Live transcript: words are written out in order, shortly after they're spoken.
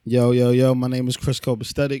Yo, my name is Chris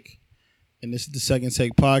Copaesthetic, and this is the Second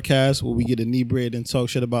Take Podcast, where we get inebriated and talk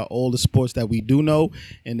shit about all the sports that we do know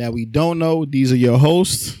and that we don't know. These are your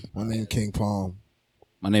hosts. My name is King Palm.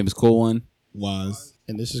 My name is Cool One. Wise.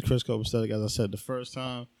 And this is Chris Copaesthetic, as I said the first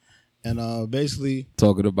time. And basically,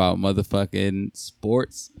 Talking about motherfucking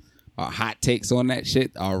sports, our hot takes on that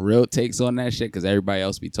shit, our real takes on that shit, because everybody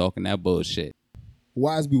else be talking that bullshit.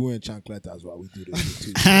 Wise be wearing chancletas while we do this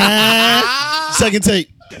shit too. Second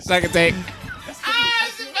Take. Second take. That's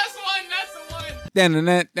the one. Dan.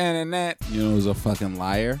 You know who's a fucking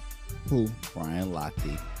liar? Who? Ryan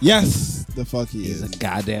Lochte. Yes, the fuck he He's is. a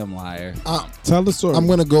goddamn liar. Tell the story. All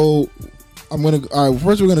right,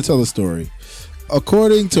 first we're gonna tell the story.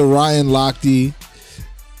 According to Ryan Lochte,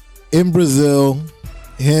 in Brazil,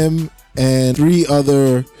 him and 3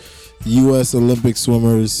 other U.S. Olympic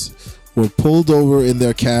swimmers were pulled over in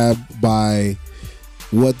their cab by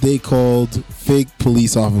what they called fake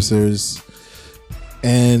police officers,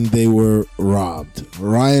 and they were robbed.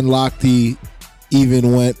 Ryan Lochte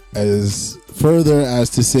even went as further as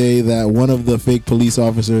to say that one of the fake police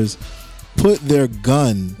officers put their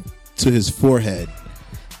gun to his forehead,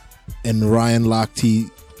 and Ryan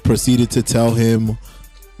Lochte proceeded to tell him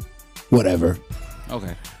whatever.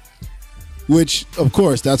 Okay. Which, of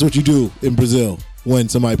course, that's what you do in Brazil when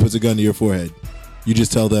somebody puts a gun to your forehead. You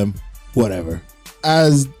just tell them whatever.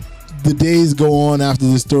 As the days go on after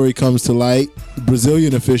this story comes to light,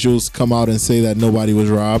 Brazilian officials come out and say that nobody was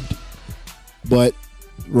robbed. But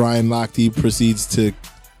Ryan Lochte proceeds to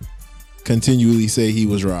continually say he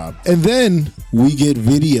was robbed. And then we get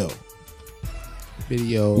video,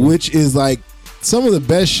 which is like some of the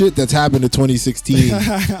best shit that's happened in 2016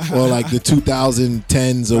 or like the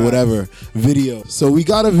 2010s or whatever video. So we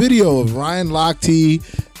got a video of Ryan Lochte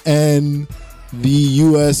and the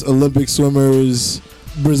U.S. Olympic swimmers.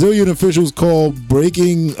 Brazilian officials call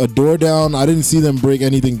breaking a door down. I didn't see them break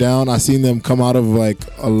anything down. I seen them come out of like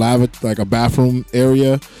a bathroom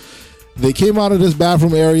area. They came out of this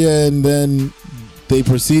bathroom area and then they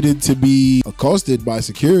proceeded to be accosted by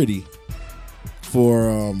security for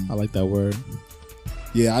I like that word.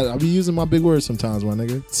 Yeah, I be using my big words sometimes, my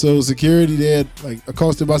nigga. So security, they had like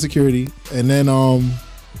accosted by security, and then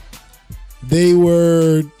they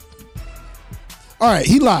were. All right,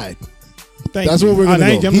 he lied. That's what we're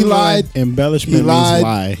gonna go. He lied. Embellishment He lied. means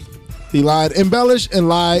lie. He lied. Embellish and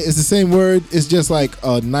lie is the same word. It's just like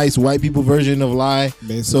a nice white people version of lie.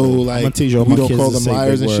 Basically. So like I'ma teach all we my don't kids call to them say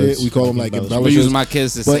liars big and shit. words, We call them like like embellishers. We embellishers. use my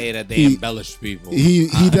kids to But say that they he- embellish people. He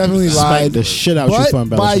definitely Spank lied. the shit out you for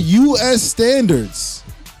But by embellishing. U.S. standards,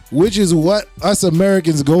 which is what us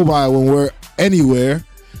Americans go by when we're anywhere,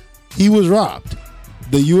 he was robbed.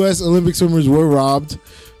 The U.S. Olympic swimmers were robbed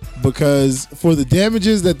because for the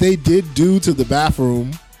damages that they did do to the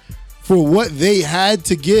bathroom, for what they had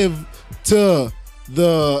to give to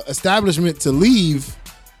the establishment to leave,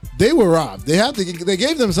 they were robbed. They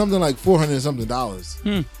gave them something like $400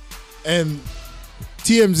 something. And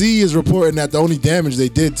TMZ is reporting that the only damage they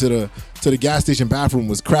did to the gas station bathroom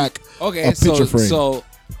was crack a picture frame. So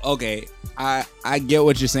okay, I get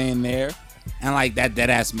what you're saying there, and like that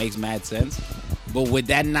ass makes mad sense. But would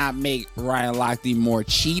that not make Ryan Lochte more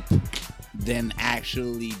cheap than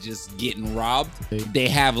actually just getting robbed? They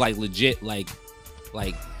have like legit like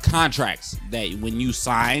contracts that when you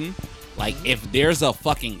sign, like if there's a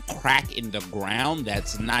fucking crack in the ground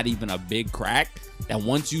that's not even a big crack, that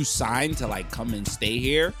once you sign to like come and stay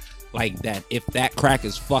here, like that if that crack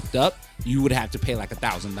is fucked up, you would have to pay like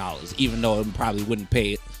 $1,000, even though it probably wouldn't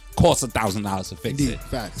cost $1,000 to fix Indeed, it.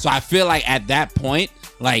 facts. So I feel like at that point,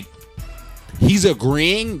 like he's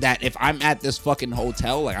agreeing that if I'm at this fucking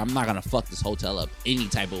hotel, like I'm not gonna fuck this hotel up any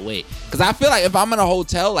type of way. Because I feel like if I'm in a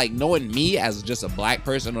hotel, like knowing me as just a black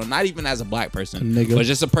person, or not even as a black person, A nigga. but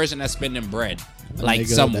just a person that's spending bread, A like nigga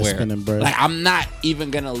that's somewhere, spending bread. like I'm not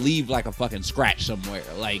even gonna leave like a fucking scratch somewhere,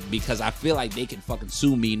 like because I feel like they can fucking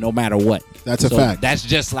sue me no matter what. That's a fact. That's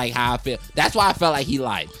just like how I feel. That's why I felt like he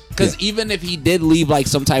lied. Because even if he did leave like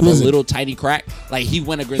some type of Listen. little tiny crack, like he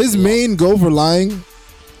went against His the law. main goal for lying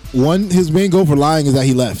is that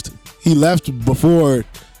he left. He left before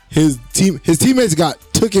his teammates got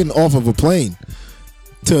taken off of a plane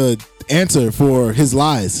to answer for his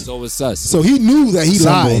lies. So it was sus. So he knew that he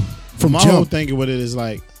lied from My whole jump. thinking with it is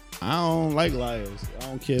like, I don't like liars. I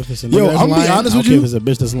don't care if it's a Yo, nigga that's I'm gonna be lying. honest I don't with care you. if it's a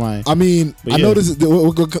bitch that's lying. I mean, But I yeah. know this is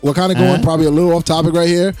we're kind of going probably a little off topic right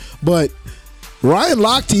here, but Ryan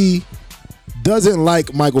Lochte doesn't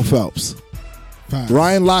like Michael Phelps.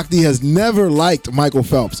 Ryan Lochte has never liked Michael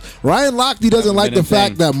Phelps. Ryan Lochte doesn't like been the a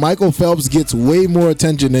fact thing. that Michael Phelps gets way more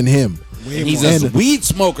attention than him. And he's more. a weed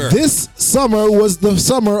smoker. This summer was the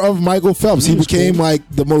summer of Michael Phelps. He became like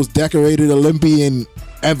the most decorated Olympian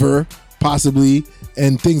ever, possibly,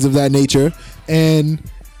 and things of that nature. And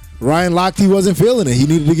Ryan Lochte wasn't feeling it. He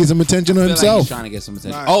needed to get some attention on I feel like he's himself. trying to get some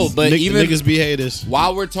attention. Nice. Oh, but even niggas be haters.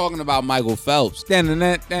 while we're talking about Michael Phelps,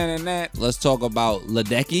 let's talk about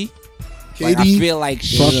Ledecky. Like, I KD feel like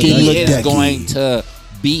fucking she is Ledecky. going to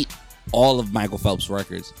beat all of Michael Phelps'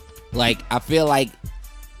 records. Like, I feel like,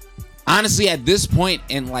 honestly, at this point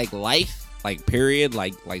in like life, like period,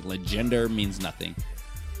 like gender means nothing.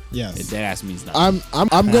 Yes. That ass means nothing.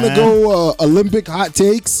 I'm gonna go Olympic hot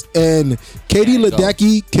takes, and Katie Yeah, go.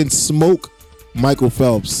 Ledecky can smoke Michael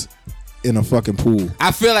Phelps in a fucking pool.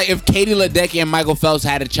 I feel like if Katie Ledecky and Michael Phelps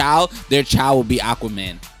had a child, their child would be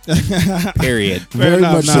Aquaman. Period. Very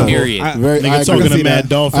enough, much nah. so. Period. Very, Nigga I talking agree. to Mad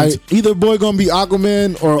Dolphins. Either boy gonna be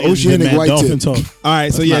Aquaman or It's the Oceanic Mad White Dolphin Tip. talk. All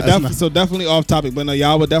right, so That's yeah, not- that's not- so definitely off topic, but no,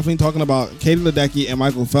 y'all were definitely talking about Katie Ledecky and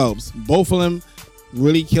Michael Phelps. Both of them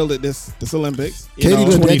really killed it this Olympics. You Katie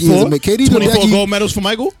know, Ledecky is 24? Katie 24 Ledecky. gold medals for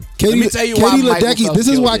Michael? Katie, Let me tell you why Katie Michael Ledecky. Phelps This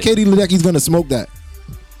is why killed it. Katie Ledecky's gonna smoke that.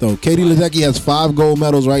 Though Katie Ledecky has 5 gold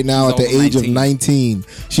medals right now She's at the over age of 19. 19.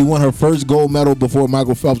 She won her first gold medal before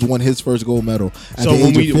Michael Phelps won his first gold medal at the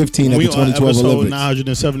age of 15 at the 2012 episode Olympics.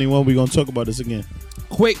 971, we're gonna talk about this again.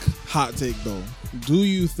 quick hot take though. Do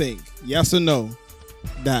you think, yes or no,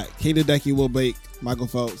 that Katie Ledecky will break Michael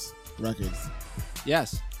Phelps records?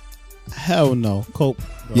 Yes. Hell no. Cope.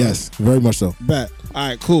 Yes, very much so. Bet. All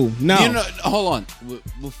right, cool. Now, You know, hold on.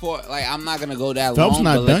 Before, like, I'm not gonna go that Phelps long.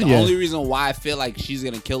 not but like, done the yet. only reason why I feel like she's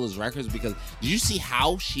gonna kill his records because did you see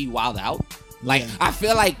how she wilded out? Like, I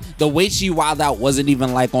feel like the way she wilded out wasn't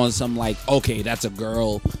even like on some like, okay, that's a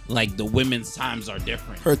girl. Like the women's times are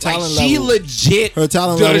different. Her talent like, she level- legit her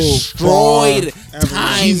talent level destroyed far-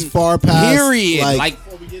 time. She's far past, Period. like- Like,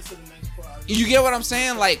 you get what I'm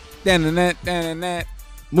saying? Like, that.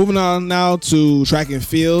 moving on now to track and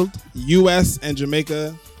field. U.S. and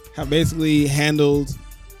Jamaica have basically handled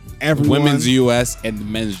everyone. Women's U.S. and the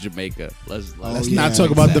men's Jamaica. Let's Let's yeah, not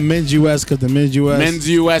talk about the men's U.S. because the men's U.S. Men's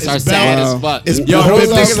U.S. are It's sad Bell- as fuck. it's Yo, Bell them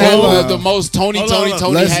Biv niggas DeSlow. have the most Tony Hold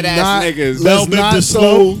on. Let's head ass not- niggas. Bell Let's Biv not DeSlow.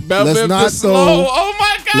 throw. Bell Let's Biv not DeSlow. throw. Oh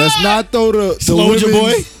my god. Let's not throw the Soldier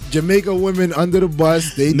women's Boy. Jamaica women under the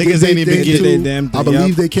bus. They Niggas did ain't they even thing get too. their damn thing, I believe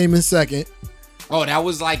yep. they came in second. Oh, that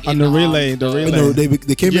was like On in, the relay, the the- relay. No,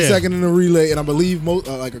 they came in Yeah. second in the relay, and I believe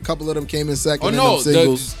like a couple of them came in second Oh in no, them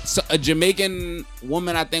singles. a Jamaican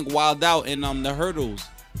woman I think wilded out in the hurdles,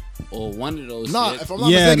 or one of those. Nah, shit. if I'm not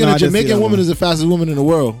Yeah, mistaken, no, I a did see Jamaican that woman one. is the fastest woman in the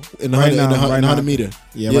world in the Right 100 now, in the right 100 now. meter.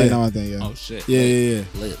 Yeah, right now I think, yeah. Oh shit. Yeah.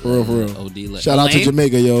 Lit, For real, for real. OD lit. Shout out to Elaine?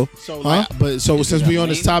 Jamaica, yo. So, Huh? like, so Is since it we on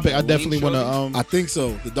this Elaine? topic, I Elaine definitely want Shorty? to I think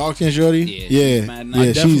so. The dark skin shorty. Yeah, Yeah, she's mad yeah.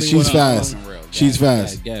 nice. definitely She's wanna, fast. Real. She's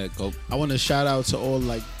fast. Yeah, go. I want to shout out to all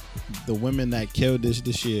like the women that killed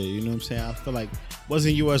this year. You know what I'm saying? I feel like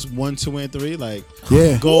wasn't US 1, 2, and 3 like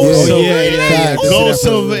Yeah, gold, yeah. silver, yeah. Facts. gold, Facts.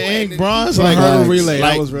 silver, and bronze. The Like, hurdle Facts. relay,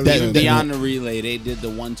 like, that was really that- good. that- Beyond the relay, they did the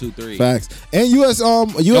 1, 2, 3. Facts. And US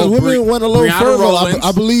women Bri- went a little Brianna further. Rollins.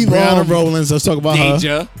 I believe Brianna Rollins. Let's talk about her.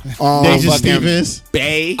 Deja, Deja fucking- Stevens.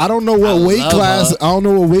 Bay. I don't know what I weight love class. her. I don't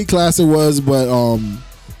know what weight class it was, but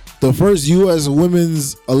the first U.S.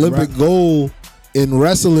 women's Olympic gold in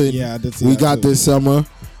wrestling, Yeah, I did see we that got too. this summer.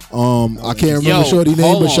 I can't remember Yo, shorty name,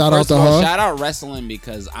 hold but on. shout out First to of all, her. Shout out wrestling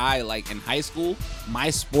because I like in high school, my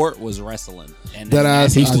sport was wrestling, and That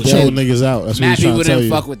ass- He used to I chill did. niggas out. That's what mad he's trying people to tell didn't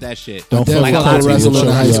you. fuck with that shit. Don't fuck like a with lot of wrestling people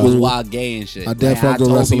in high was school. wild gay and shit. I definitely fucked with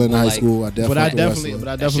told wrestling in people, high like, school. I definitely But I fucked with definitely, wrestling.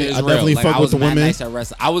 but I that shit definitely, is I real. definitely Like, fuck I with was the mad women. nice at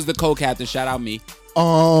wrestling. I was the co-captain. Shout out me.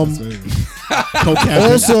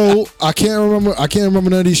 Co-captain. Also, I can't remember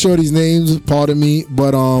none of these shorties' names. Pardon me,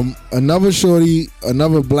 but another shorty,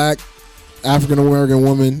 another black African American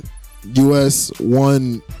woman, U.S.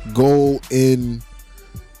 won gold in.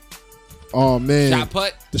 Oh man, Shot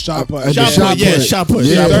put. The shot put. the Shot put, yeah, shot put.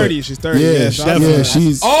 She's Yeah. 30. She's 30. Yeah, shot yeah, put.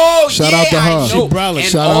 she's. Oh, Shout yeah, out to her. I know. She brolic. And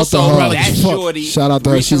Shout out also, to her. that Fuck. shorty Shout out to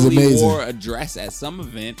her. She's recently amazing. wore a dress at some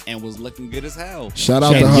event and was looking good as hell. Shout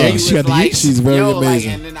out She to had her. Yeezys. She had the Yeezys. She's very Yo, amazing.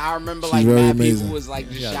 Like, and then I remember She's like very mad amazing. people was like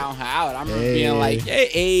just Yeah. shouting her out. I remember Hey. being like,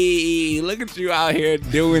 hey, look at you out here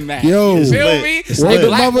doing that. Yo. you feel Lit. me? It's Word lit. to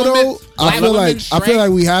Black mother women- though, black I feel women like strength-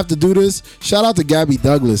 we have to do this. Shout out to Gabby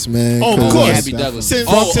Douglas, man. Oh, of 'cause course. Gabby Douglas. Since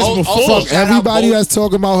Oh, before. shout Fuck out everybody both- that's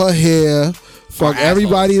talking about her hair. Fuck Her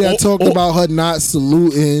everybody that assholes. talked about her not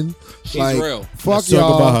saluting. She's like, real. fuck Let's talk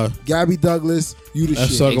y'all. about her. Gabby Douglas, you the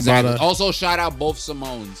Let's shit. talk Exactly. about her. Also, shout out both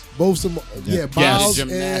Simones. Both some, yeah, Yes. Biles and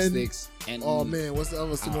Gymnastics. And oh man, what's the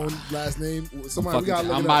other Simone last name? Somebody, we gotta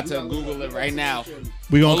look I'm it about up. to Google it right now.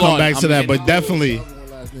 We're going Hold to come on, back to I'm that, but getting- definitely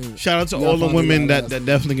Last name. shout out to Yeah, all the find women it that last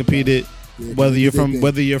definitely competed. Yeah, whether you're they from think.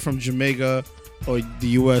 whether you're from Jamaica or the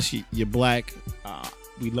U.S., you're black.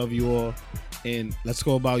 We love you all. And let's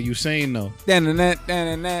go about Usain though.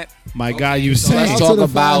 My guy So Usain. let's Shout out to talk the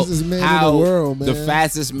about fastest man in how the world, man. the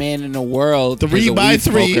fastest man in the world, 3 is a by weed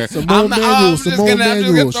 3. smoker. Simone Manuel. Simone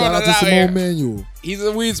Manuel. throw Shout out that to out Simone here. Manuel. He's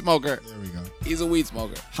a weed smoker. There we go. He's a weed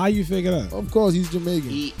smoker. How you figure that? Of course, he's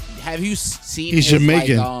Jamaican. Have you seen He's his,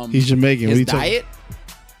 Jamaican. like, He's Jamaican. What his you talking- diet?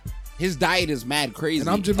 His diet is mad crazy. And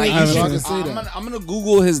I'm Jamaican, you so I should- can say that. I'm gonna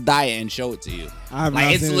Google his diet and show it to you. I have Like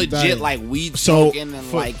not it's seen his legit, diet. like weed So, smoking and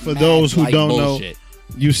for- like for mad, those who like, don't bullshit.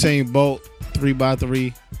 Usain Bolt 3 by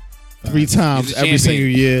 3, 3 times He's a every champion. single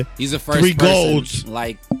year. He's the first 3 person, golds.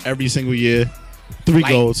 Like, Every single year. 3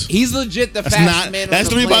 like, golds. he's legit the That's fastest not- man. that's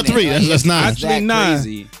on the 3 by planet. 3. That's It's nine. that Actually, nah,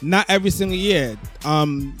 crazy. not every single year.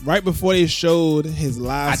 Right before they showed his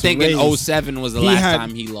last I think race, in 07 was the he last had-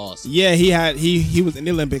 time he lost. Yeah, he was in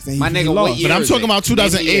the Olympics and he, My he nigga, lost. what year? But I'm is talking it? about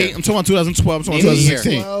 2008. Name the year. I'm talking about 2012. I'm talking Name about the year.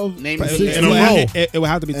 2016. 12, Name but the six- year. In a row. It would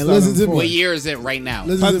have to be And listen to 2004. What year is it right now?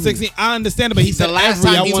 Listen to me. 2016. I understand it, but he The said last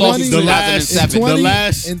every. time I he want lost to was see the that. last- 2007. the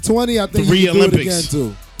last in 20, I think 3 he can do it Olympics. again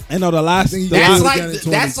too. I know the last. I think he The did That's it last, again in like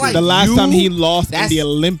that's 22. like the last you- time he lost in that's- the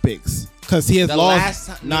Olympics because he has The lost. last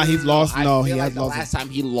time, Nah, he's lost. I No, feel he like has the lost. last time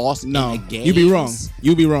he lost in No, a game. you be wrong.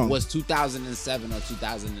 You be wrong. Was 2007 or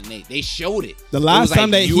 2008. They showed it. The It last was like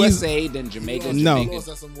time that he's- USA, then Jamaica. No. He Jamaica. lost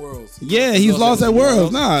at some worlds. Yeah, he's lost at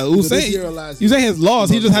Worlds. Nah, Either this Usain. year or last year. Usain has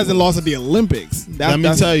lost. He just hasn't lost at the Olympics. Let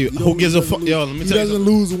me tell you, You who don't- gives he a fuck? doesn't Yo, lose- let me he tell you doesn't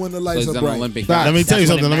something. lose when the So lights he's are an bright. Olympic. Facts. Let me tell you That's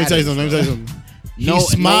something. when Let me it tell you something. Let me tell you matters, something. He No one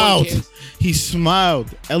smiled. cares. He smiled.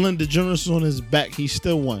 Ellen DeGeneres on his back. He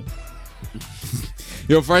still won.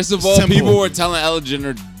 Yo, first of all, Simple. people were telling Ellen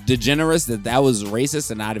DeGeneres that was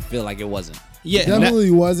racist, and I feel like it wasn't. Yeah,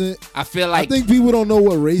 Definitely wasn't. I feel I like think people don't know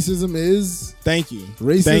what racism is. thank you.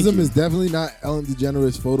 Racism Thank you. is definitely not Ellen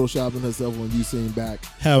DeGeneres photoshopping herself on Usain back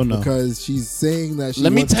Hell no. because she's saying that she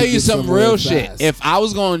let me wants to tell you get some somewhere real fast. shit. If I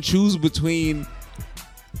was going to choose between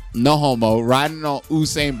no homo riding on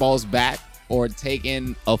Usain Bolt's back or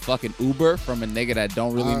taking a fucking Uber from a nigga that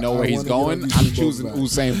don't really know I where he's wanna get on going, Usain I'm Bolt's choosing back.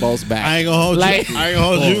 Usain Bolt's back. I ain't gonna hold Like- you. I ain't gonna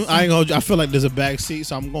hold you. I ain't gonna hold you. I feel like there's a back seat,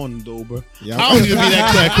 so I'm going to the Uber. Yeah. I don't need to be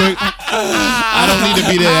that quick. I don't need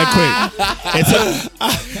to be there that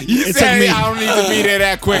quick. You it said took me- I don't need to be there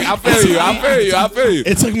that quick. I feel you. I feel you. I feel you.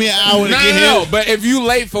 It took me an hour to No, get no, here. but if you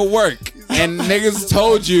late for work and niggas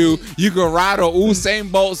told you you could ride on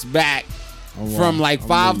Usain Bolt's back from like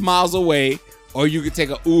 5 miles away, or you could take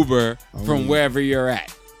an Uber from wherever you're at,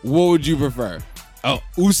 what would you prefer? Oh,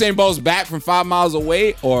 Usain Bolt's back from 5 miles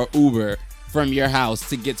away, or Uber from your house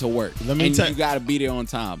to get to work? Let me and tell- you gotta be there on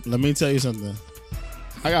time. Let me tell you something.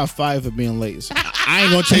 I got fired for being late. So I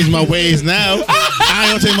ain't gonna change my ways now. I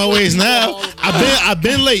ain't gonna change my ways now. I've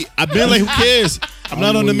been late. Who cares? I'm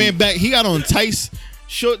not on the man back. He got on tights,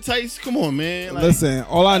 short tights. Come on, man. Like, Listen,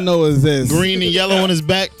 all I know is this. green and yellow on his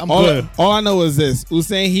back. I'm good. All I know is this.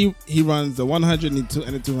 Usain, he runs the 100 and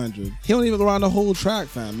the 200. He don't even go around the whole track,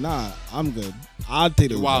 fam. Nah, I'm good. I'll take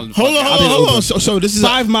the Wild Uber. the fuck Hold on, out. hold on. So this is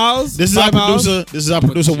 5 miles. this is our 5 miles? producer. This is our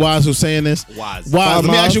producer Waz who's saying this. Waz. Waz, let me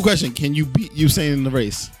miles? ask you a question. Can you beat Usain in the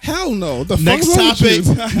race? Hell no. The Next fuck wrong with topic.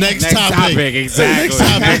 you? Next Next topic. topic, exactly. Next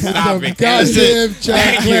topic. Next With topic. them That's goddamn it. chocolate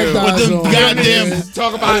Thank you. eyes With them on. goddamn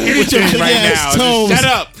Talk about your anything big right ass now. toes. Just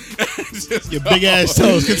shut up. Just your big ass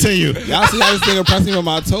toes. Continue. Y'all see how this nigga pressing with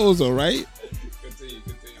my toes, though, right?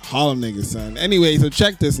 Harlem niggas, son. Anyway, so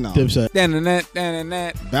check this now. Dipset.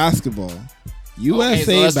 Basketball. USA Okay,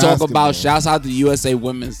 so let's basketball. talk about shouts out to USA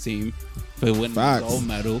women's team for winning the Facts. gold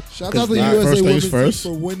medal. Shout out to Nah, USA first things women's team first.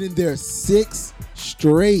 for winning their 6th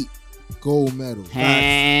straight gold medal.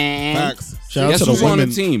 Facts. Shout out Guess to the who's on the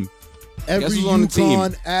women. team? Every Guess who's on the team?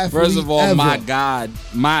 UConn athlete First of all, ever. my God,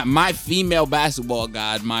 my female basketball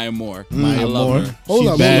god, Maya Moore. Maya I love Moore. her. Hold She's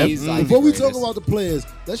up, bad. She's like Before the we talk greatest. about the players,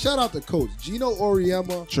 let's shout out the coach. Gino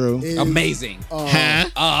Auriemma. True. Is, Amazing.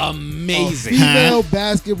 Huh? Amazing. Female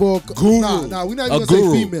basketball Guru. Nah, we're not A even gonna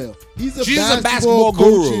guru. say female. He's a She's a basketball basketball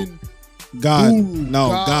guru. coaching God. guru. No,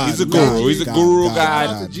 God. He's a God. guru. He's a guru Shout god.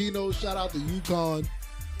 out to Gino. Shout out to UConn.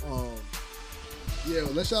 Yeah,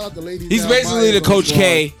 let's shout out the ladies. He's now. basically Maya's the on Coach squad.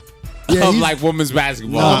 K Yeah, of he's- like women's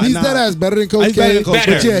basketball. Nah, He's nah. dead ass better than Coach He's K. better than Coach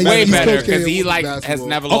better, K. Yeah, way he's better Coach K because he in like basketball. has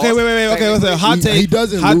never lost. Okay, wait. Listen, hot He take.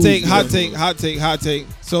 doesn't hot lose. take. He Hot doesn't take. Hot take.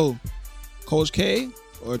 So, Coach K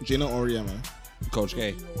or Gino Auriemma? Coach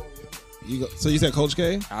K. So you said Coach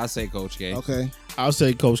K? I say Coach K. Okay. I'll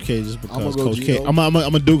say Coach K just because I'ma go Coach K. Gino.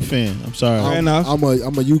 I'm a Duke fan. I'm sorry. Fair enough. I'm a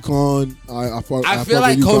UConn. I I feel fuck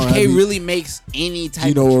like with Coach UConn K heavy. really makes any type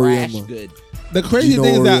Gino of trash Auriemma. good. The crazy Gino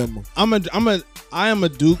thing is that Auriemma. I am a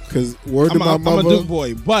Duke. Cause word to I'm my a mother. Duke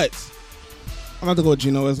boy, but I'm about to go with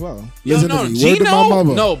Gino as well. Listen to me. Word to Gino. my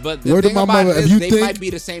mama. No, but the Word to thing my about mama. it If is you they think- might be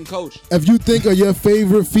the same coach. If you think of your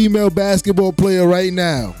favorite female basketball player right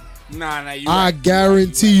now, Nah, you I right.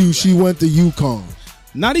 guarantee you she went to UConn.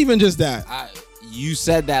 Not even just that. You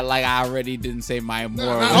said that like I already didn't say my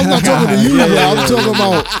moral. I'm not talking to you, Yeah, bro. yeah, I'm yeah, talking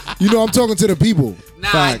about, I'm talking to the people.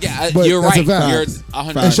 Facts. But You're that's a right. fact. You're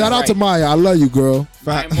And 100%. shout out to Maya. I love you, girl.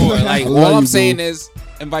 Fact. Like I all love I'm you, saying boo. is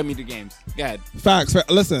invite me to games. Go ahead. Facts.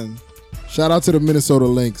 Listen, Shout out to the Minnesota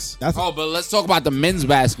Lynx. that's Oh, but let's talk about the men's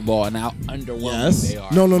basketball and how underwhelming Yes. they are.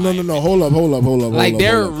 No. Hold up. Like,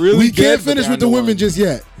 they're really We good, can't but finish they're with the women underwhelming. just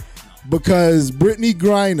yet because Brittany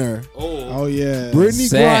Griner, oh yeah. Brittany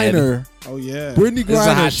Sad. Griner, Oh yeah. Brittany This is a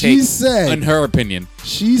Griner. hot She take. said, In her opinion,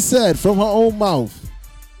 she said from her own mouth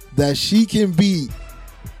that she can beat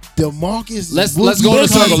DeMarcus. let's Boogie go in a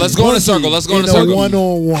circle. Cousins Let's go in a circle. Let's go in a circle.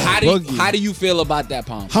 One-on-one. Boogie. How do you feel about that,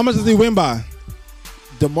 Palm? How much does he win by?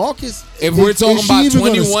 DeMarcus. If we're talking she about even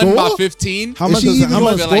gonna 21 score? by 15, How Is much she does even how I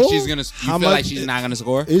gonna much? feel like score? she's gonna. You How feel much- like she's not gonna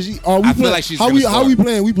score? Is she? Are we I feel playing? like she's how gonna we? score. How we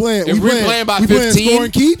playing? We playing? If we we're playing by we playing 15,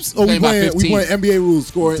 scoring keeps, or we playing by playing? We 15. playing NBA rules?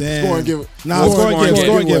 Scoring, Damn. scoring, give. Nah, scoring give,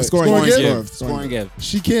 scoring give, what? scoring give. give. Scoring Scoring give.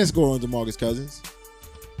 She can't score on DeMarcus Cousins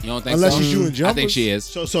You don't think unless so? she's shooting I jumpers. think she is.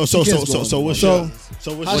 So can't score what's So- your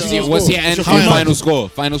so what's How your she gonna What's score? your end What's your final score?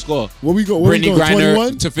 Final score. What we go? What Brittany we going? Griner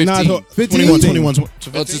 21 to 15. Nah, 15? 21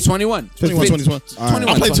 Oh, it's a 21. 21.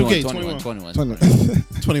 I play 2K. 21.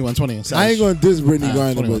 21. I ain't gonna diss Brittany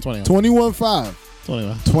Griner, 21, but 21-5.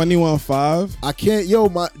 21-5. I can't. Yo,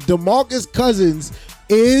 my DeMarcus Cousins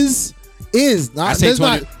is not. I say There's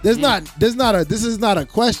 20. This is not a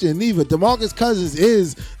question either. DeMarcus Cousins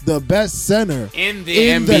is the best center In the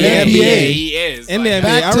In the NBA, NBA. he is. In the NBA.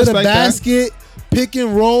 back I to the respect that. basket, pick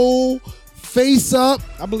and roll, face up.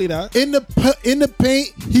 I believe that. In the paint,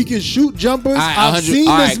 he can shoot jumpers. All right, I've 100 seen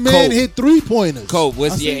all this right, man Cole. hit 3-pointers. Cole,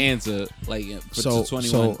 what's I your see. answer? Like for So-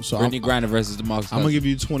 21. so Brittany Griner versus DeMarcus Cousins. I'm gonna give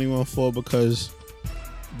you 21-4 because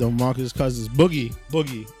DeMarcus Cousins Boogie.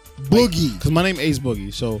 Boogie. Because my name Ace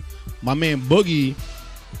Boogie. So my man Boogie,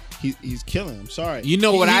 he's killing. I'm sorry. You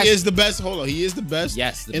know what he I- is the best. Hold on, he is the best.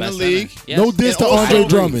 Yes, the in best the league. center. Yes. No diss And to also- Andre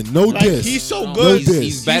Drummond. No Like, diss. he's so No, good. diss.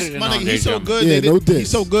 He's better than my nigga, Andre he's so Drummond. good. Yeah, no He's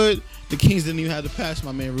diss. so good. The Kings didn't even have to pass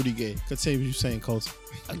my man Rudy Gay. Continue what you saying, Coach.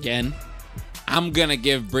 Again, I'm gonna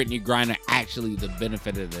give Brittany Griner actually the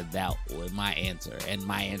benefit of the doubt with my answer, and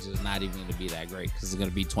my answer is not even gonna be that great because it's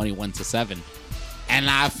gonna be 21-7, and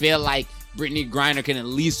I feel like Brittany Griner can at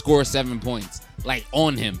least score 7 points, like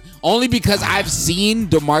on him, only because I've seen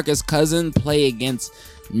DeMarcus Cousins play against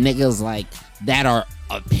niggas like that are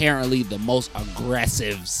apparently the most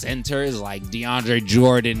aggressive centers, like DeAndre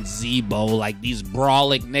Jordan, Zebo, like these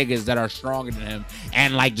brawling niggas that are stronger than him,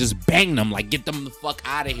 and like just bang them, like get them the fuck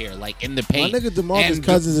out of here, like in the My paint. nigga DeMarcus And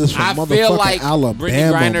Cousins is from I motherfucking feel like Alabama, Brittany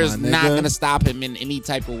Griner's my not nigga. gonna stop him in any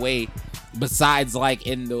type of way, besides like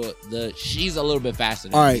in the she's a little bit faster.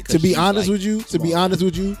 Than All him right, because to be she's, honest like, with you,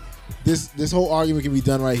 smaller. this whole argument can be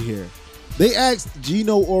done right here. They asked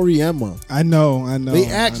Gino Oriema, I know. They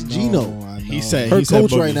asked Gino. He said her he said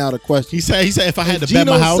coach, Boogie. right now, the question. He said if I had And to bet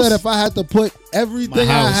Gino my house, said if I had to put everything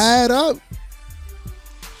My I house. had up,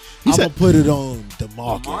 He I'm said- gonna put it on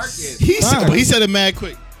DeMarcus. DeMarcus. he said, but he said it mad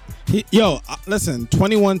quick. Listen,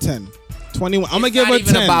 21-10. 21. I'm gonna It's give not her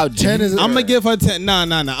even 10. about 10 is. I'm gonna give her 10. Nah.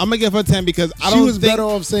 I'm gonna give her 10 because I She don't was think better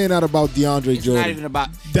off saying that about DeAndre It's Jordan. not even about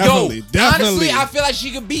Definitely, Yo, definitely. Honestly, I feel like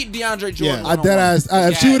she could beat DeAndre Jordan. Yeah. I dead ass.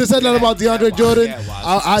 If she would have said that about DeAndre Jordan,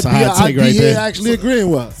 I'd It's a be, hot take right here there. actually agreeing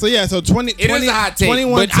with her. So yeah, so 20. It is a hot take,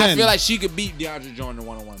 21-10. but I feel like she could beat DeAndre Jordan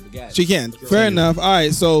one-on-one. But guys, She can. Fair enough. All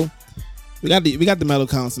right, so we got the medal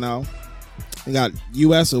counts now. We got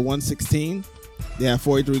U.S. with 116. They have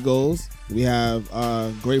 43 goals. We have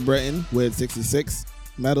Great Britain with 66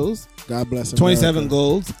 medals, God bless him. 27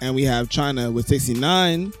 goals, and we have China with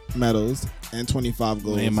 69 medals and 25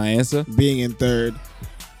 goals, my answer. being in third.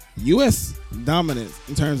 U.S. dominance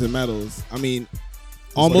in terms of medals. I mean,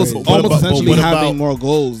 almost But what about- essentially but what having about- more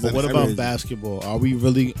goals. But Than what everybody. about basketball? Are we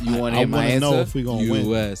really? You want to I hear my wanna know answer? if we gonna win.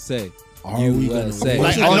 USA. Are we gonna USA. win?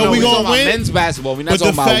 Like, Oh, I know no, we we're gonna talking about win, men's basketball. We're not But the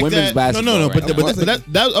talking about fact women's that basketball. no, right but, now.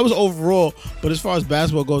 that was overall. But as far as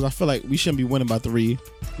basketball goes, I feel like we shouldn't be winning by 3.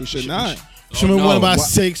 We should not. Shouldn't be no. winning by What?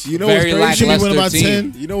 6. You know Very what's crazy? Shouldn't be winning by lackluster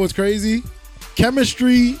 10. team. You know what's crazy?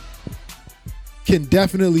 Chemistry can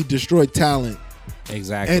definitely destroy talent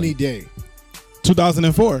Exactly. any day.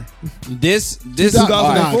 2004. This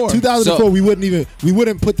 2004. 2004, So- we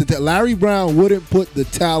wouldn't put Larry Brown wouldn't put the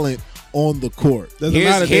talent on the court. Doesn't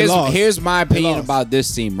matter. They lost. Here's my opinion lost. about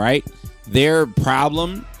this team, right? Their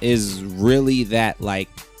problem is really that like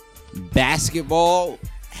basketball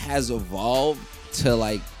has evolved to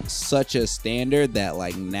like such a standard that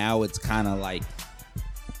like now it's kind of like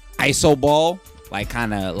ISO ball. Like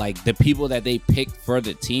kind of like the people that they picked for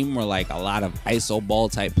the team were like a lot of ISO ball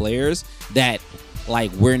type players that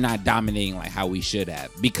like we're not dominating like how we should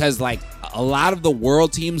have, because like a lot of the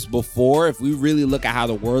world teams before, if we really look at how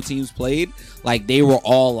the world teams played, like they were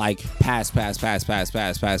all like pass.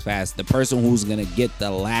 The person who's gonna get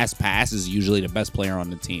the last pass is usually the best player on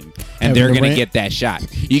the team, and Kevin they're gonna Durant. get that shot.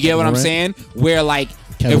 You get what I'm saying? Where like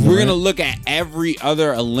Kevin if we're Durant. gonna look at every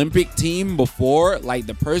other Olympic team before, like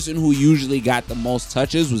the person who usually got the most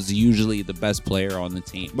touches was usually the best player on the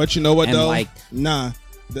team. But you know what And, though? like- Nah.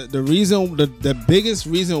 The reason, the biggest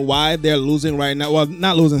reason why they're losing right now, well,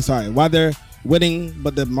 not losing, sorry, why they're winning,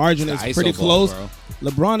 but the margin The is ISO pretty ball, close. bro.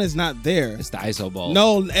 LeBron is not there. It's the ISO ball.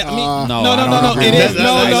 No, I mean, No, no. I don't agree It with is that.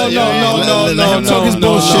 no. him talk his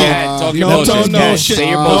bullshit. Yeah, talk your No, bullshit. no, Yeah, no. Say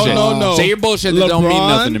your bullshit. No. Say your bullshit that don't mean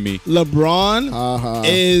nothing to me. LeBron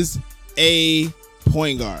is a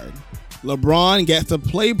point guard. LeBron gets to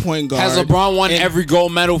play point guard. Has LeBron won And- every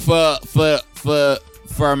gold medal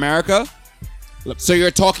for America? So you're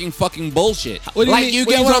talking fucking bullshit. What do you Like mean- you what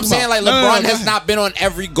get are you what I'm talking saying? about? Like No, LeBron go has ahead. not been on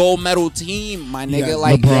every gold medal team, my nigga. Yeah,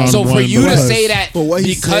 Like LeBron so for won you to because- say that But what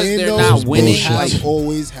he's because saying, they're though, not is winning, they have like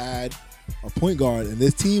always had a point guard, and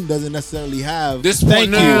this team doesn't necessarily have. this Thank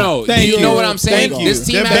point, you. no. Thank you you. know what I'm saying? Thank you. This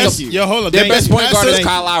team Their has best, a, yo, hold up. their best point guard is passer-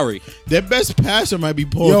 Kyle Lowry. Their best passer might be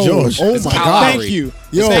Paul Yo, George. oh It's my Kyle God. Lowry. Thank you.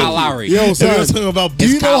 Yo, It's Kyle Lowry. Yo, Everyone's son, talking about do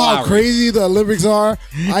you It's know Kyle how Lowry. crazy the Olympics are?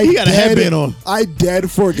 He got a headband on. I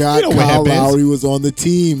dead forgot You don't wear Kyle headbands. Lowry was on the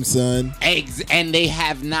team, son. And they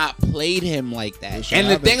have not played him like that. sure And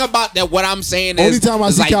the haven't. thing about that, what I'm saying Only is, time I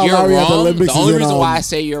is see like Kyle you're Lowry at the wrong. Olympics The only is in, reason why I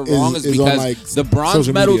say you're wrong is is on, because like, the bronze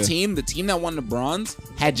social medal media. team, the team that won the bronze,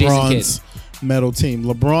 had Jason Kidd. Bronze medal team.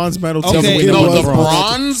 LeBron's medal team. Okay, win it No, was the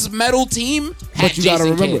bronze. bronze medal team had But you gotta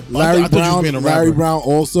Jason remember, Kidd. Larry I thought you was Brown. being a Larry rapper. Brown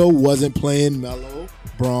also wasn't playing Melo,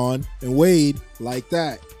 Braun, and Wade like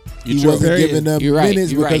that. He You're wasn't true. giving them You're right.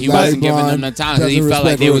 minutes You're right. because He Larry wasn't giving Brown them the time because he doesn't felt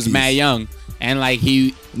like respect they was rookies. mad young, and like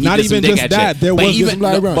he Not did some even dick just at that, shit. there But was even just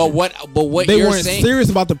Larry Brown. but what They you're weren't saying? serious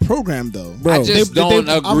about the program though. Bro, I just don't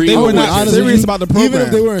agree They were with not you. serious about the program. Even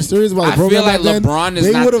if they weren't serious about the I program feel like back then, LeBron is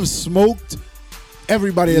they not- would have smoked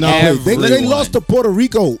everybody in No, that place. They everyone. lost to Puerto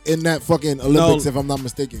Rico in that fucking Olympics, if I'm not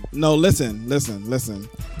mistaken. No, listen.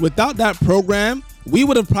 Without that program, we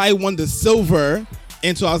would have probably won the silver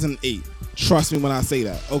in 2008. Trust me when I say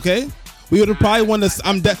that. Okay, we would have probably won this.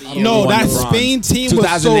 No, won that the bronze. Spain team was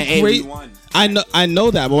so 2008 great. we won. I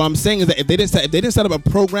know that, but what I'm saying is that if they didn't set up a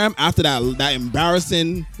program after that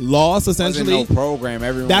embarrassing loss, Wasn't essentially, no program.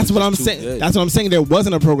 Everyone. that's was what I'm just too saying. good. That's what I'm saying. There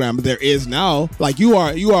wasn't a program, but there is now. Like you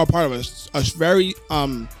are a part of a very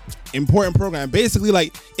important program. Basically,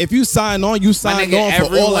 like if you sign on, you My sign nigga, on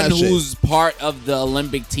for all everyone that shit. who's part of the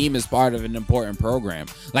Olympic team is part of an important program.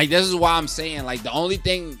 Like this is why I'm saying, like the only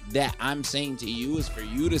thing that I'm saying to you is for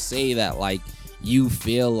you to say that like you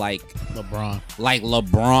feel like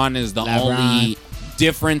LeBron is the only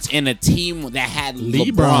difference in a team that had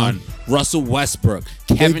LeBron, Russell Westbrook,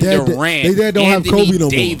 Kevin Durant, they don't have Anthony Kobe no more.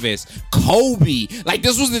 Davis, Kobe. Like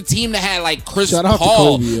this was the team that had like Chris Shout out to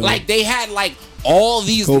Paul. Kobe, yo. Like they had like all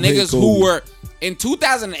these Kobe, niggas Kobe. who were in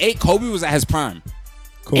 2008. Kobe was at his prime.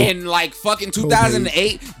 In like fucking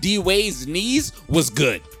 2008, D Wade's knees was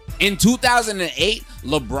good. In 2008,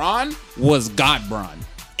 LeBron was Godbron.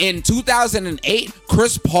 In 2008,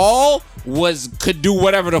 Chris Paul could do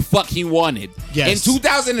whatever the fuck he wanted. Yes. In He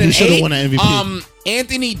 2008, should've won an MVP.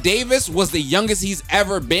 Anthony Davis was the youngest he's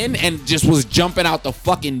ever been and just was jumping out the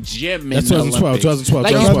fucking gym. That's in the 2012, Olympics. 2012,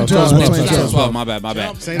 Like, 2012. 2012. My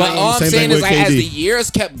bad. Same But thing- all I'm same saying thing is with like as KD. the years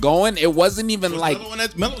kept going, it wasn't even like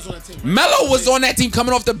Melo was on that team. Melo was on that team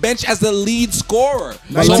coming off the bench as the lead scorer.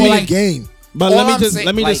 Not So, even like, a game. But All let me I'm just saying,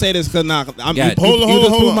 let me like- just say this because now I'm Yeah. you Hold on. just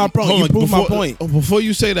proved my point. You proved my Before- point. Before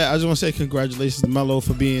you say that, I just want to say congratulations to Melo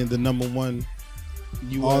for being the number one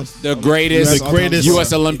U.S. the greatest, The greatest-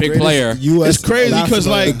 U.S. Olympic player. U.S. It's crazy because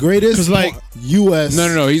the like greatest, because like U.S.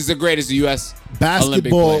 No, he's the greatest U.S. basketball.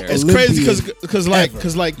 Olympic player. it's crazy Olympian because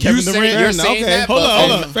like Kevin You say, Durant. you're enough, saying okay. that, Hold but, on,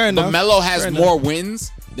 hold on. Fair but enough. Melo has Fair more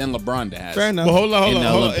wins than LeBron has. Fair enough. But hold on, in the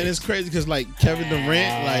Olympics. and it's crazy because like Kevin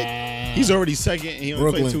Durant, like he's already second, and he only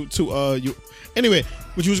Brooklyn. played two. Anyway,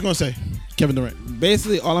 what you was gonna say, Kevin Durant?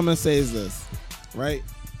 Basically, all I'm gonna say is this, right?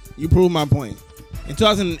 You proved my point. In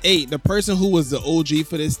 2008, the person who was the OG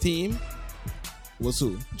for this team was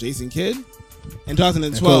who? Jason Kidd. In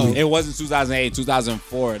 2012, It wasn't 2008,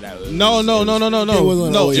 2004. That was, no. It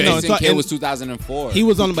wasn't No, 08. Jason Kidd in- was 2004. he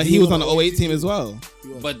was on the 08 team as well,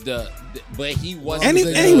 but he wasn't. and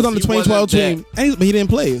he was on the 2012 wasn't team, but he didn't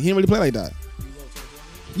play. He didn't really play like that.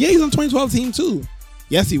 Yeah, he was on the 2012 team too.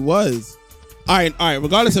 Yes, he was. All right.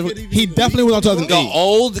 Regardless of, he definitely was on The 2008.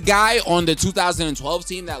 old guy on the 2012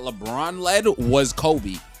 team that LeBron led was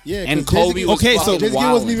Kobe. Yeah, and 'cause Kobe Jason- was Okay, so fucking Jason Kidd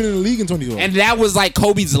wildin'. wasn't even in the league in 2012. And that was like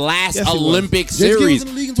Kobe's last Yes, he was. Olympic Jason Kidd was series. in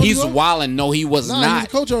the league in He's 2012? wildin'. No, he was Nah, he was not. a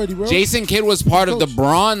coach already, bro. Jason Kidd was part of the Coach.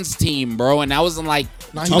 bronze team, bro, and that was in like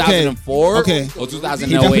Nah, he- 2004 Okay. or He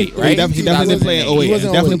 2008, right? definitely didn't play in 08. He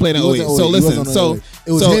wasn't Definitely 08. played in He wasn't 08. So 08. He listen, wasn't on so 08.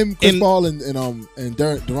 It was so him, Chris in- Paul, and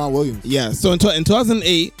Deron Williams. Yeah. So in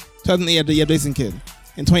 2008, you have Jason Kidd.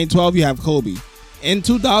 In 2012, you have Kobe. In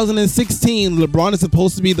 2016, LeBron is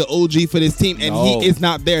supposed to be the OG for this team, and No. he is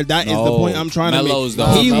not there. That is the No. point I'm trying Melo's to the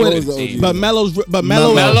make. He Melo's would, the OG. but Melo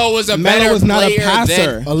was a better was not a player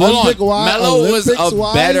passer. than Olympic Hold on. wise- Melo was a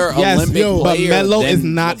Olympics-wise, better Yes, Olympic yo, but player Melo than is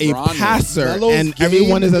not a LeBron was. passer, Melo's and game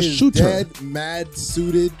everyone is a shooter. Dead mad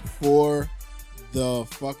suited for the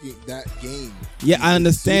fucking that game. Yeah, I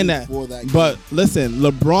understand Suited that. for that But game. listen,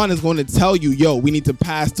 LeBron is going to tell you, "Yo, we need to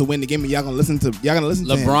pass to win the game." And y'all gonna listen to him.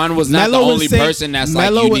 LeBron was not Melo the is only saying- person that's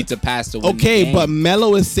Melo like, you was- need to pass to win Okay, the game. but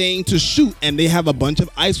Melo is saying to shoot, and they have a bunch of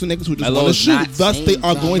ice for niggas who just Melo want to is shoot. not Thus, they saying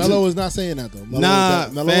are that. going Melo to. is not saying that though. Melo Nah,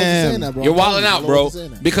 Melo wasn't fam. saying that, bro. You're I'm telling wilding you, out, Melo bro. wasn't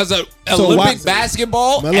saying that. Because of So Olympic why-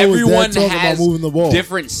 basketball, Melo was everyone dead talking about has moving the ball.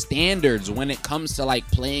 different standards when it comes to like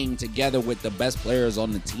playing together with the best players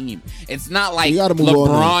on the team. It's not like You gotta move on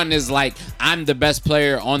LeBron is like, I'm the best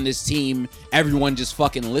player on this team. Everyone just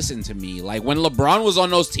fucking listen to me. Like when LeBron was on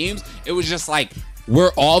those teams, it was just like,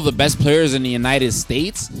 we're all the best players in the United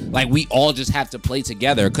States. Like we all just have to play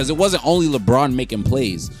together because it wasn't only LeBron making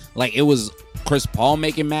plays. Like it was Chris Paul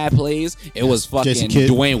making mad plays. It was fucking Jason Kidd.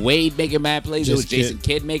 Dwayne Wade making mad plays. It was Jason Jason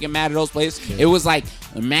Kidd making mad of those plays. It was like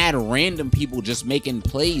mad random people just making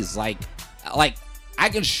plays. Like I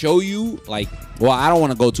can show you like, well, I don't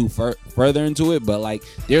want to go too further into it, but like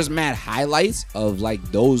there's mad highlights of like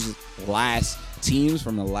those last teams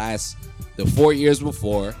from the 4 years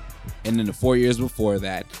before. And then the 4 years before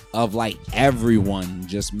that of like everyone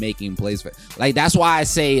just making plays for, like that's why I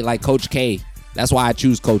say like Coach K. That's why I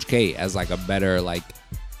choose Coach K as like a better like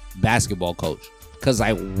basketball coach. Cause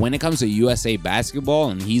like when it comes to USA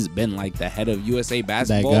basketball, and he's been like the head of USA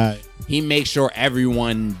basketball, guy. he makes sure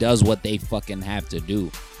everyone does what they fucking have to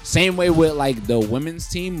do. Same way with like the women's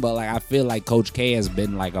team, but like I feel like Coach K has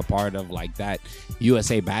been like a part of like that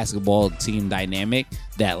USA basketball team dynamic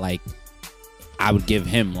that like I would give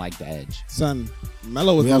him like the edge. Son,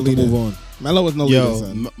 Melo was We no have to leader. move on. Melo was no leader, Yo,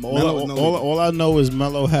 son. all, Melo was no leader. all I know is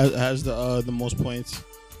Melo has the most points,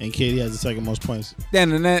 and KD has the second most points.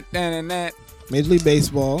 The Major League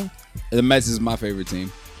Baseball. Mets is my favorite team,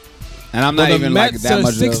 and I'm Well, not the even Mets like that are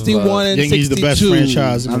much. 61 and Yankees 62. the best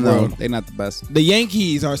franchise in I the know world. they're not the best. The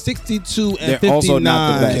Yankees are 62 and They're 59. also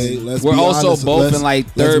not the best. Okay, let's We're be also honest. both Let's- in like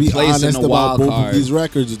let's third be place in honest the about wild both card. of these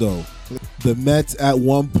records, though. The Mets at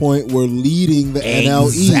one point were leading the NL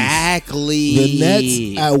East. Exactly. The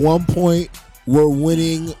Nets at one point were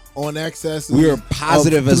winning on excess. We were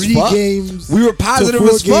positive as three fuck. games. We were positive to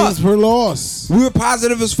 4 as fuck. games per loss. We were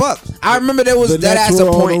positive as fuck. I remember there was The that Nets ass a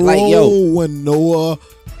were on point a like, yo, roll when Noah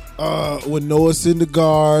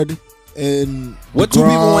Syndergaard and What two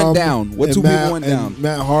people DeGrom went down? What and two people went and down?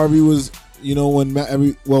 Matt Harvey was, when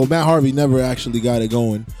Matt Harvey never actually got it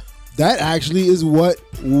going. That actually is what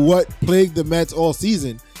plagued the Mets all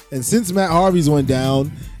season. And since Matt Harvey's went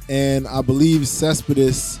down, and I believe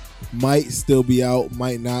Cespedes might still be out,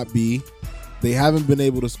 might not be, they haven't been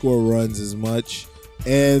able to score runs as much.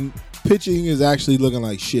 And pitching is actually looking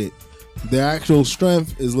like shit. Their actual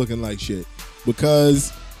strength is looking like shit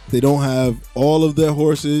because they don't have all of their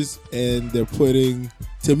horses, and they're putting,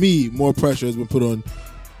 to me, more pressure has been put on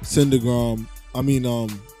Syndergaard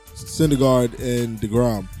and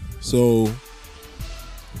DeGrom. So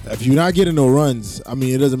if you're not getting no runs,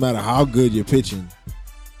 it doesn't matter how good you're pitching.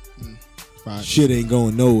 Facts. Shit ain't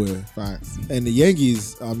going nowhere. Facts. And the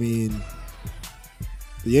Yankees, the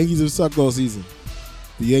Yankees have sucked all season.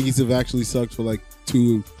 The Yankees have actually sucked for like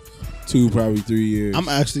two, probably 3 years. I'm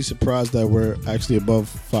actually surprised that we're actually above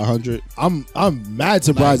 500. I'm mad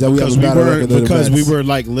surprised that we have because a better record than the because Mets. we were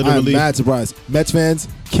like literally. I'm mad surprised. Mets fans,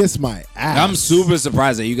 kiss my ass. I'm super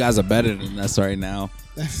surprised that you guys are better than us right now.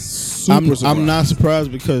 Super surprised. I'm not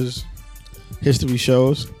surprised because history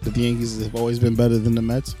shows that the Yankees have always been better than the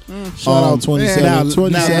Mets. Shout out 27. now-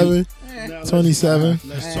 27. Now, 27.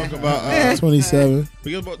 Let's talk about 27.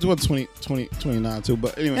 we got about 20, 29 too.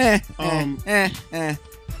 But anyway,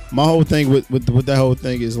 my whole thing with that whole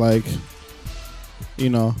thing is like,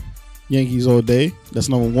 Yankees all day. That's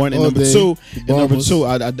number one. And All number day. two, The and number Bombers. two,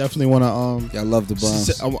 I definitely want to Y'all love the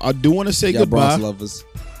Bronx. I do want to say Y'all goodbye. Bronx lovers.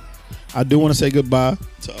 I do want to say goodbye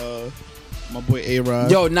to My boy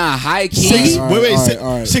A-Rod. Yo, nah, high key. Six- All right, wait, all right, si-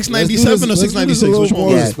 all right. 697 or Let's do this 696? a little Which one more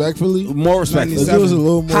was it? respectfully. More respect. Let's do this a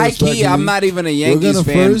little more High key, respectfully. I'm not even a gonna Yankees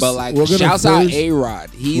fan, first- but like, we're gonna shouts out first- A-Rod.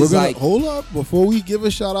 We're He's gonna like, hold up before we give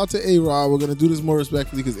a shout out to A-Rod. We're gonna do this more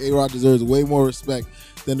respectfully because A-Rod deserves way more respect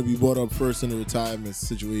than to be brought up first in the retirement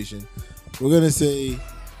situation. We're gonna say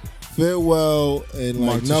farewell and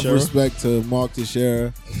Mark like enough Teixeira. respect to Mark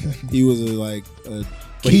Teixeira. He was a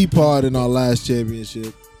key part in our last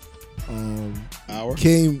championship. Hour.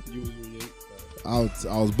 Came. I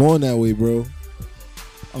was born that way, bro.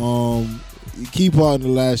 Key part in the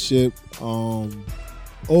last ship.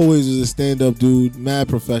 Always was a stand-up dude, mad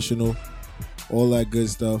professional, all that good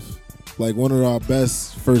stuff. Like one of our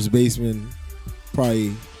best first basemen,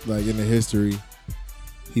 probably like in the history.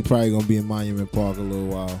 He probably gonna be in Monument Park a little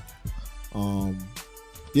while.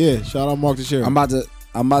 Yeah, shout out Mark Teixeira. I'm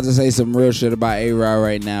about to say some real shit about A-Rod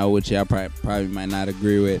right now, which y'all probably might not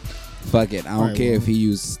agree with. Fuck it. I don't Right, care well. if he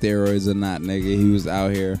used steroids or not, nigga. He was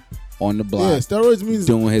out here on the Yeah, block steroids means.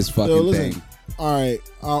 doing his fucking listen, thing. All right,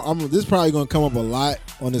 this is probably gonna come up a lot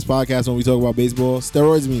on this podcast when we talk about baseball.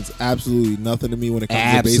 Steroids means absolutely nothing to me when it comes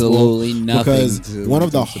to baseball. Absolutely nothing. Because to- one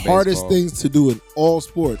of the when it comes to hardest baseball. things to do in all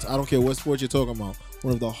sports, I don't care what sport you're talking about,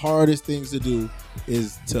 one of the hardest things to do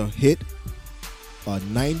is to hit a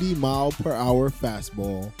 90-mile-per-hour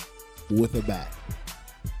fastball with a bat.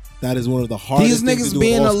 That is one of the hardest These things to niggas do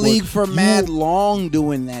be in in all a sports. league for You mad will- long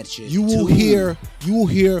doing that shit. You will too.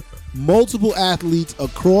 hear multiple athletes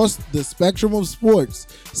across the spectrum of sports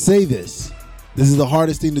say this. This is the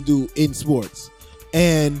hardest thing to do in sports.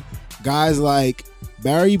 And guys like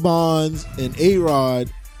Barry Bonds and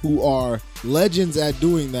A-Rod, who are legends at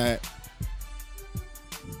doing that,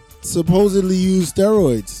 supposedly use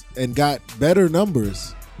steroids and got better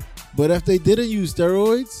numbers. But if they didn't use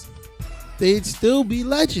steroids, they'd still be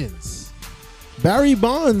legends. Barry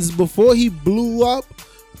Bonds, before he blew up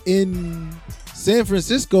in San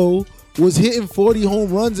Francisco, was hitting 40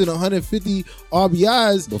 home runs and 150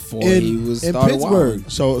 RBIs Before in, he was in started Pittsburgh. wilding.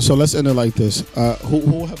 So let's end it like this. Who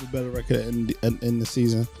will have a better record in the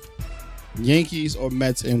season? Yankees or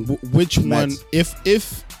Mets, and which one, Mets.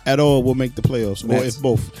 if at all, will make the playoffs, or Mets. if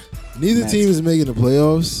both? Neither Mets. team is making the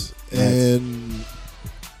playoffs, Mets. and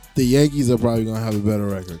the Yankees are probably going to have a better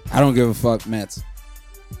record. I don't give a fuck, Mets.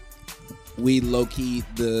 We low key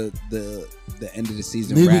the end of the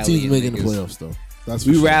season. Neither rallying team's making the niggas. playoffs, though. That's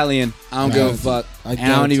for We sure. rallying. I don't give a fuck. I And I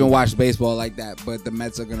don't guarantee even it. watch baseball like that. But the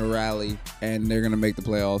Mets are gonna rally and they're gonna make the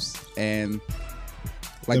playoffs. And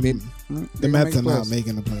like The- they're The gonna Mets make are not playoffs.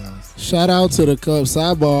 making the playoffs. Shout out to the Cubs.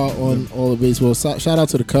 Sidebar on all the baseball. Shout out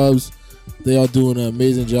to the Cubs. They are doing an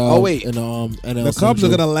amazing job. Oh, wait. in NL The Cubs are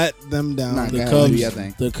Central. gonna let them down. Nah, The God, Cubs. maybe I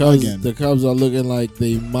think. The Cubs. Again. The Cubs are looking like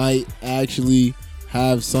they might actually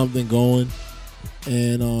have something going.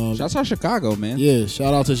 And Shouts out Chicago, man. yeah,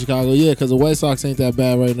 shout out to Chicago. Yeah, because the White Sox ain't that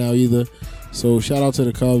bad right now either. So shout out to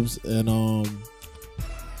the Cubs and All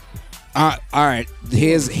right.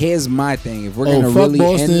 Here's my thing. If we're oh, gonna fuck really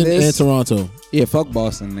Boston end and this, Toronto. yeah, fuck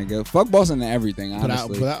Boston, nigga. Fuck Boston and everything,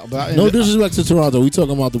 honestly. No disrespect to Toronto. We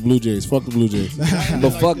talking about the Blue Jays. Fuck the Blue Jays.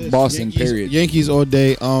 But fuck Boston, period. Yankees all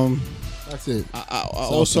day. That's it. I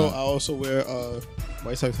Southside. also wear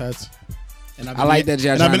White Sox hats. And I've I like that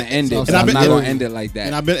y'all and I've trying been- to end it. and But I've I'm been- not and- gonna end it like that.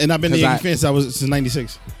 And I've been a 'Cause Yankee fan since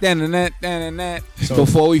 '96. So-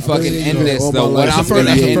 Before we fucking been end Yankee this, all though, my what life. I'm That's the gonna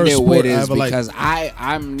first end it sport with I is ever liked. because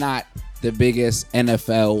I'm not the biggest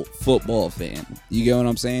NFL football fan. You get what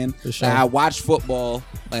I'm saying? For sure. Like, I watch football.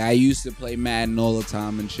 Like I used to play Madden all the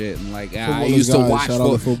time and shit, and like I Football is used to God. watch Shout out to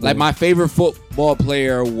football. football. Like my favorite football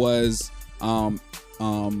player was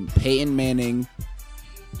Peyton Manning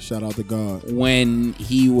Shout out to God. when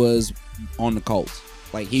he was on the Colts.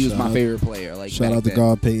 Like he was Shout my out- favorite player. Like Shout back out to then.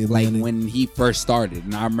 God, Peyton Like Manning. when he first started,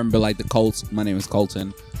 and I remember like the Colts. My name is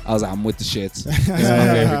Colton. I was like, I'm with the shits. This is my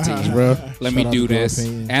favorite team, bro. Let Shout me out do to God, this,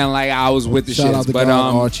 Peyton. and like I was with the Shout out shits. to But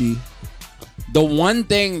God, Archie. the one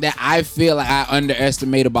thing that I feel like I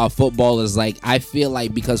underestimate about football is like I feel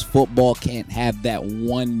like because football can't have that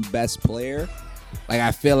one best player. Like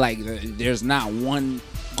I feel like there's not one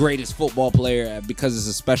greatest football player because it's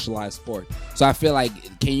a specialized sport. So I feel like,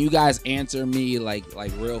 can you guys answer me like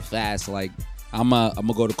real fast? Like I'm gonna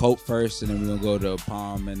go to Colt first, and then we're gonna go to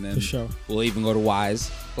Palm, and then For sure. we'll even go to Wise.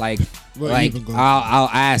 Like We'll like even go. I'll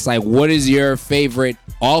ask like, what is your favorite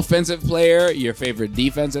offensive player, your favorite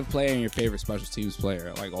defensive player, and your favorite special teams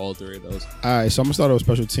player? Like all three of those. All right, so I'm gonna start with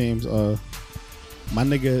special teams. My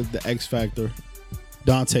nigga, the X Factor,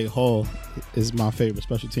 Dante Hall, is my favorite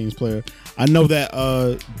special teams player. I know that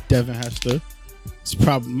Devin Hester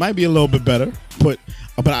might be a little bit better, but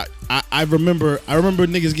I remember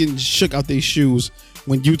niggas getting shook out their shoes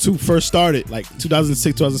when YouTube first started, like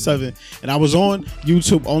 2006, 2007, and I was on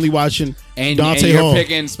YouTube only watching And Dante you're Hall.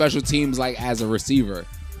 picking special teams like as a receiver.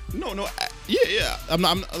 No, yeah. I'm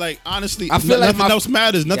like honestly, I feel like nothing else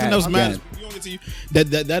matters. Nothing Yeah, else okay. matters. If you want to get to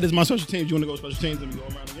you, that is my special teams. You want to go special teams, and we go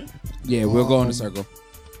around again. Yeah, we'll go in a circle.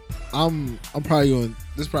 I'm probably going.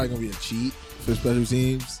 This is probably gonna be a cheat for special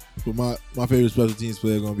teams. But my favorite special teams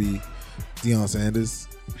player gonna be Deion Sanders.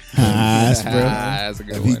 That's bro. That's a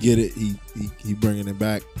good If one. he get it, he bringing it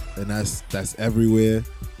back, and that's everywhere.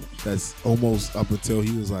 That's almost up until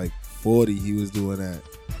he was like 40. He was doing that.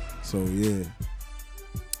 So yeah.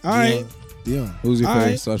 All right. Deion. Who's your All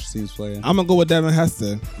favorite right. special teams player? I'm gonna go with Devin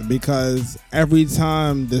Hester because every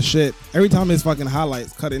time his fucking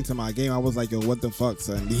highlights cut into my game, I was like, yo, what the fuck,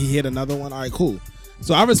 son? He hit another one. All right, cool.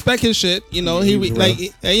 So I respect his shit. You know, He's real. He's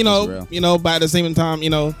real. But at the same time,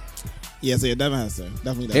 yeah, so yeah, Devin Hester,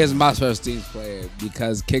 definitely. Here's my special teams player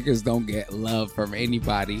because kickers don't get love from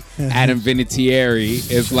anybody. Adam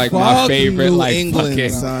Vinatieri is like my Fuck favorite, New like England, fucking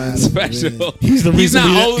son. special. He's the He's reason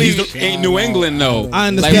not we- only he's the- in New England though. I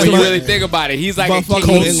understand, Like when you but- really think about it, he's like but a fuck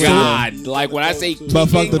kicking Colts, god. Like when I say kicking, But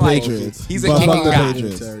fuck the like, Patriots. he's a But kicking fuck the god.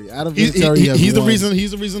 Patriots. Adam He's Vinatieri has the won. reason.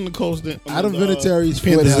 He's the reason the Colts didn't. Adam Vinatieri's foot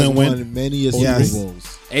Panthers has didn't win. won many a Yes. Super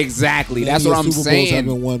Bowls. Exactly. That's Many what a I'm Super Bowls have saying.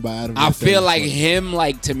 been won by Adam I feel Vinatieri's like foot. him,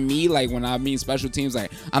 like to me, like when I mean special teams,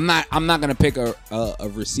 like I'm not gonna pick a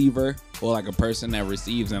receiver or like a person that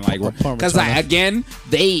receives and like A punt because returner. like again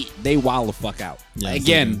they wild the fuck out. Yeah,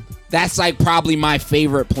 Again, that's like probably my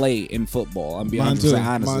favorite play in football. I'm being Mine 100% too.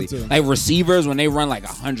 honestly. Mine too. Like receivers when they run like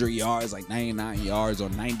 100 yards, like 99 yards or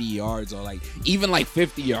 90 yards or like even like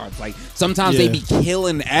 50 yards. Like sometimes they Yeah. be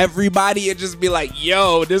killing everybody and just be like,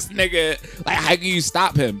 yo, this nigga, like how can you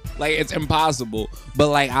stop him? Like it's impossible. But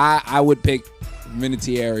like I would pick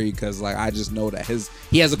Vinatieri because like I just know that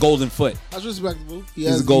he has a golden foot. That's respectable.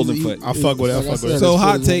 He's a golden foot. I fuck with it, I like fuck with said, it. So his foot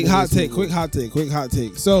hot is take, one hot of the take, Super quick Bowls. hot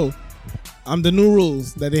take. So the new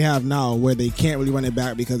rules that they have now where they can't really run it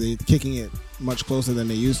back because they're kicking it much closer than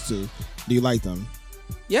they used to. Do you like them?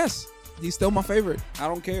 Yes. He's still my favorite. I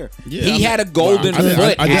don't care. Yeah, He I mean, had a golden I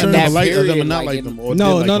foot I at determined that to like period. them and not like like in- them. Or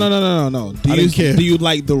No. did like them. Do I you didn't care. do you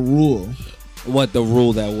like the rule What the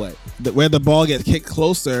rule that what? where the ball gets kicked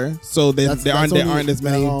closer so there aren't only- as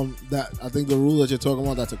many? That I think the rule that you're talking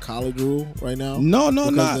about, that's a college rule right now. No,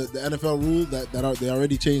 Because not. the NFL rule they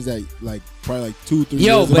already changed that like probably like 2-3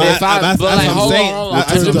 Yo, years but ago. if that's but like, what I'm hold saying. on. That's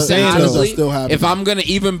That's what I'm what I'm saying. saying. Honestly, Still happening. if I'm gonna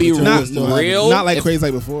even be Not- still happening. real, Not like if- crazy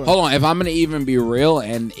like before. Hold on, if I'm gonna even be real,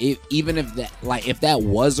 and even if that, like, if that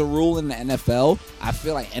was a rule in the NFL, I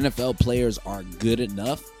feel like NFL players are good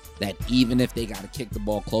enough that even if they gotta kick the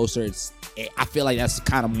ball closer, I feel like that's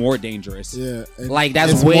kind of more dangerous. Yeah, and Like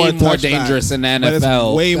that's It's way more more touchback. dangerous in the But it's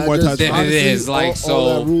NFL. way that more just- touch. than it honestly, is, like, all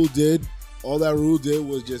so- that rule did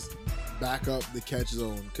was just back up the catch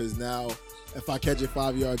zone, because now if I catch it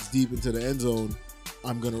 5 yards deep into the end zone,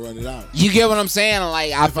 I'm gonna run it out. You get what I'm saying?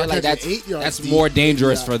 Like I If feel like catch it that's 8 yards that's deep, more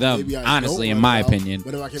dangerous maybe for them, maybe I honestly, don't in run my it out. opinion.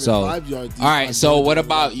 But if I catch So, it 5 yards deep, all right. I'm So going what to run it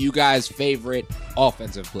about out. you guys' favorite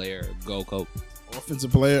offensive player? Go Cope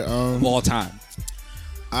Offensive player. of all time.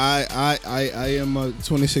 I am a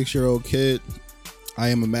 26-year-old kid. I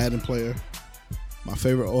am a Madden player. My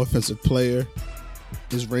favorite offensive player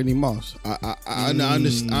is Randy Moss. I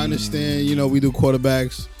understand. You know, we do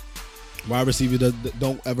quarterbacks. Wide receivers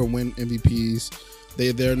don't ever win MVPs.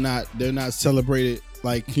 They're not celebrated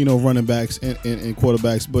like, you know, running backs and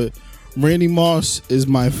quarterbacks. But Randy Moss is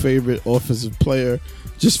my favorite offensive player,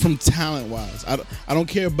 just from talent wise. I don't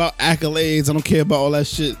care about accolades. I don't care about all that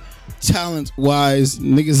shit. Talent wise,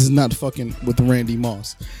 niggas is not fucking with Randy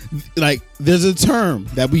Moss. Like, there's a term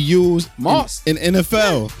that we use Moss. in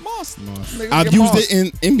NFL. Moss. I've used it in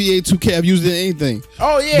NBA 2K. I've used it in anything.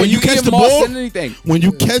 Oh yeah, When you can catch get the Moss ball, in anything. When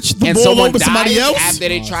you catch the And ball someone over dies somebody else, after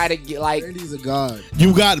they try to get like, Randy's a god.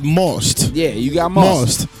 you got mossed. yeah, you got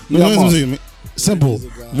Moss. Mossed. You got Moss. Simple. Randy's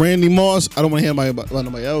a god. Randy Moss. I don't want to hear about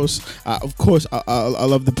nobody else. Of course, I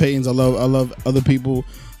love the Paytons. I love other people.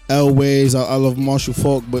 Elways. I love Marshall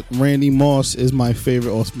Falk, but Randy Moss is my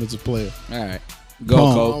favorite offensive player. All right, go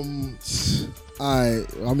Come Cope.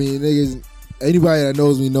 I mean, niggas, anybody that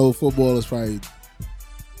knows me know football is probably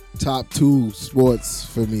top 2 sports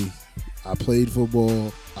for me. I played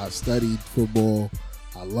football. I studied football.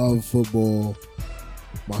 I love football.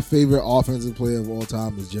 My favorite offensive player of all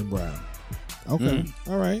time is Jim Brown. Okay,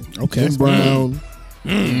 all right. Okay. Jim Brown.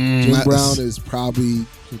 Jim That's- Brown is probably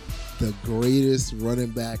the greatest running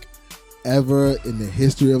back ever in the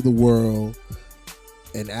history of the world.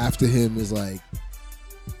 And after him is like,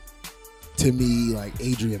 to me, like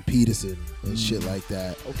Adrian Peterson and shit like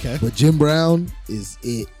that. Okay. But Jim Brown is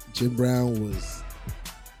it. Jim Brown was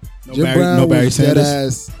Jim Barry- Brown no Barry was dead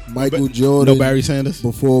Sanders? ass Michael Jordan. No Barry Sanders.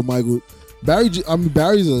 before Michael. Barry's a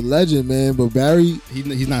legend, man. But Barry,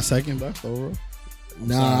 He's not second best overall.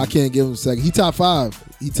 I can't give him second. He top 5.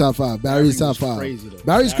 Barry's top was 5. crazy, though.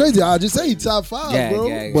 Barry's crazy. I just say he top 5, Yeah, bro.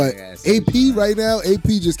 yeah, but yeah, yeah. AP right now, AP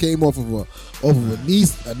just came off of a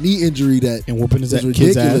knee injury that And whooping his is kid's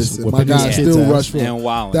ridiculous. ass. And my Whooping his guy kid's still ass. rushed for And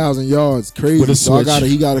wilding. 1,000 yards. With Crazy. a So switch.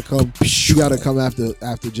 he gotta come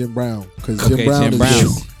after Jim Brown because Okay, Jim Brown Jim is Brown.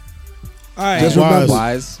 just. All right. Just remember,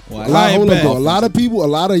 Wise. A lot of people, a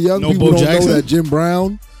lot of young No people Bo don't Jackson? know that Jim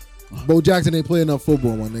Brown, Bo Jackson ain't playing enough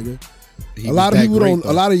football, my nigga. He A was lot of that people great, don't.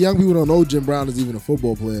 though. A lot of young people don't know Jim Brown is even a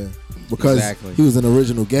football player because Exactly. he was an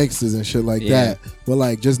original gangsters and shit like Yeah. that. But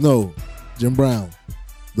like, just know, Jim Brown,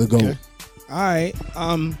 the GOAT. Okay. All right.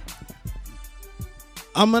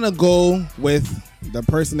 I'm gonna go with the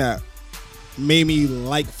person that made me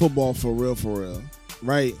like football for real.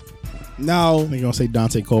 Right now, Nigga gonna say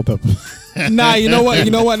Dante Culpepper. nah. You know what?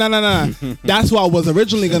 Nah. That's what I was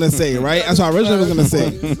originally gonna say. Right. That's what I originally was gonna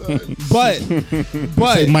say. But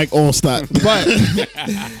Say Mike Allstott. but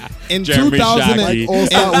in Jeremy 2000, Shockey. Mike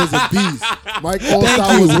Allstott was a beast. Mike Thank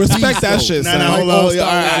Allstott you. was a Respect beast, that though. shit, Nah, son. nah, Mike hold on. Allstott- All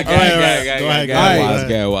right, Go all right, ahead, go ahead, go go ahead, ahead. Wise,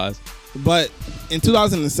 go ahead, Wise. But in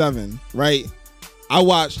 2007, right, I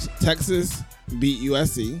watched Texas beat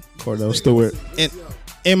USC. Cordell Stewart.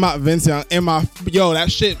 In my Vince Young,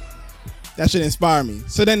 that shit inspired me.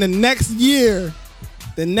 So then the next year,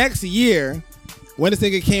 when this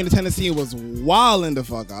nigga came to Tennessee and was wilding the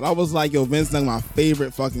fuck out, I was like, yo, Vince Young, my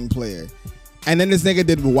favorite fucking player. And then this nigga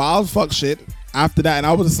did wild fuck shit after that, and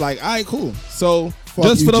I was just like, all right, cool. So Fuck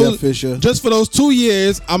just you, for those, Jeff Fisher. just for those 2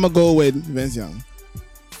 years, I'm gonna go with Vince Young.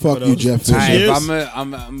 Fuck For you, those Jeff two All right, Fisher. years? if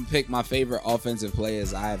I'm gonna pick my favorite offensive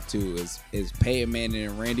players, I have two. Is Peyton Manning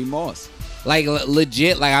and Randy Moss. Like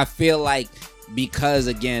legit, like I feel like because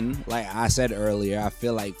again, like I said earlier, I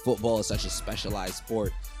feel like football is such a specialized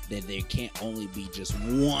sport that there can't only be just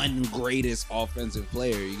one greatest offensive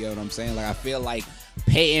player. You get what I'm saying? Like I feel like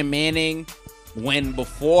Peyton Manning. When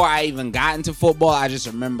before I even got into football, I just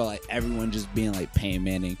remember like everyone just being like Peyton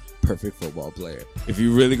Manning, perfect football player. If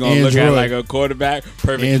you really gonna look at Android. like a quarterback,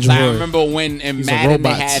 perfect. Android. Like, I remember when in He's a Madden they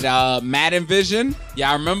robot. had Madden Vision.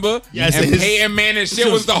 Yeah, I remember. Yes, and his- Peyton Manning shit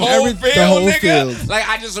was the whole Every- field, the whole nigga. field. Like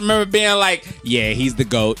I just remember being like, yeah, he's the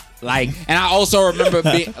GOAT. Like, and I also remember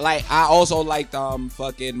being like, I also liked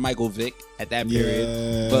fucking Michael Vick at that period.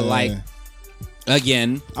 Yeah. But like.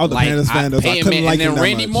 Again, I was a like Panthers fan, though, so I Peyton couldn't Man- like and him then that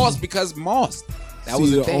Randy much. Moss because Moss. That See,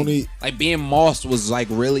 was a the thing. only- Like being Moss was like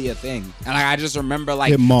really a thing, and like I just remember like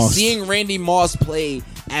Get Moss. seeing Randy Moss play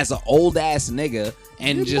as an old ass nigga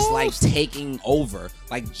and just like taking over,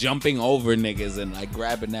 like jumping over niggas and like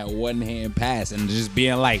grabbing that one hand pass and just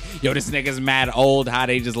being like, "Yo, this nigga's mad old. How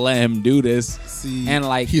they just let him do this?" See, And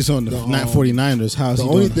like, He's on the 49ers. How's the he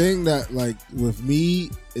only doing? thing that like with me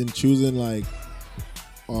in choosing like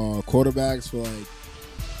quarterbacks for like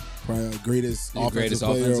probably like greatest Your offensive greatest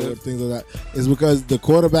player offensive? or things like that is because the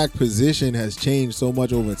quarterback position has changed so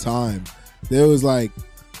much over time. There was like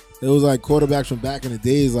quarterbacks from back in the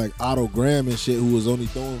days like Otto Graham and shit who was only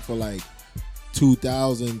throwing for like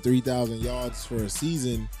 2,000, 3,000 yards for a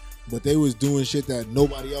season, but they was doing shit that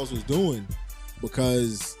nobody else was doing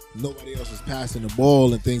because nobody else was passing the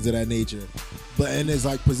ball and things of that nature. And there's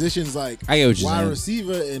like positions like I get what you're wide saying.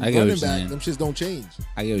 receiver and I get what running you're back, saying. them shits don't change.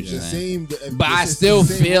 I get what The you're saying. same, But I it's still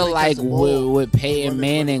the same feel running like catch the ball. with Peyton Running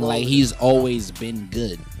Manning, ball like is- he's always been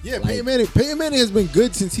good. Yeah, Like- Peyton Manning has been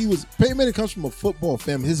good since he was. Peyton Manning comes from a football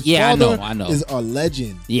family. His Yeah, father I know. is a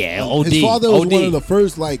legend. Yeah, OD. His father was OD. one of the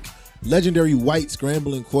first like legendary white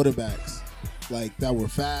scrambling quarterbacks, like that were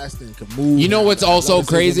fast and could move. You know and what's had also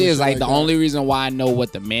athleticism crazy and is shit like the that. only reason why I know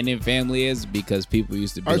what the Manning family is because people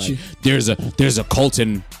used to be Archie. like, there's a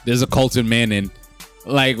Colton Manning.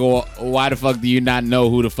 Like, why the fuck do you not know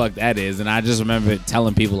who the fuck that is? And I just remember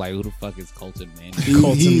telling people like, who the fuck is Colton Manning?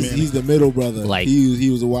 Colton Manning. He's the middle brother. Like- he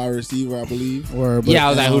was a wide receiver, I believe. Word, Yeah, I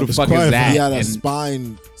was like, who the it's fuck quiet is for that? He had a And-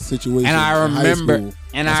 spine situation. And I in high remember, school.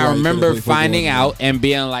 and That's I why he couldn't remember play football finding anymore. out and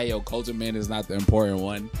being like, yo, Colton Manning is not the important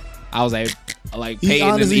one. I was like He Peyton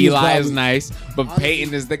and honestly was Eli is probably- nice, but honestly,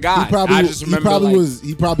 Peyton is the guy. He probably, I just remember like,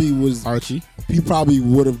 he probably was Archie. he probably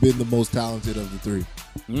would have been the most talented of the three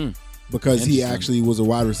because he Interesting. actually was a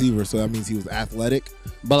wide receiver, so that means he was athletic.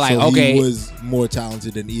 but like, so okay. he was more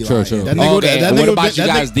talented than Eli. True, true. That nigga, Okay, that what nigga about would've you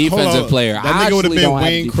been- guys' that nigga- hold defensive on. player? That I nigga would have actually been don't have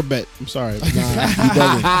Wayne def- Corbett. I'm sorry. Nah, you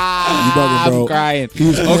bugging. You bugging, bro. I'm crying. He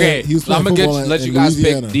was playing- Okay, he was so I'm playing gonna football let in you guys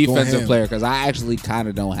Louisiana. pick Go defensive ham. player because I actually kind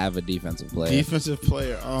of don't have a defensive player. Defensive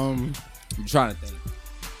player. I'm trying to think.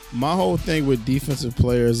 My whole thing with defensive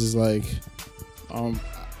players is like,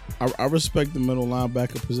 I respect the middle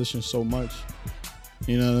linebacker position so much,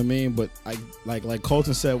 You know what I mean? But I like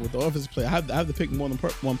Colton said with the offensive play, I have to pick more than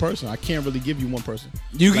one person. I can't really give you one person.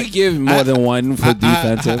 You can give more than one for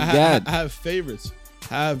defensive. I have favorites.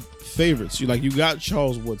 You got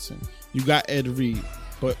Charles Woodson, you got Ed Reed,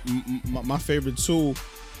 but my favorite two,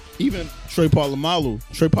 even Trey Polamalu.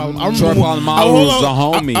 Polamalu was a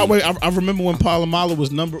homie. I remember when Polamalu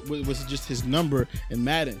was just his number in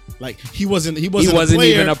Madden. Like he wasn't he wasn't a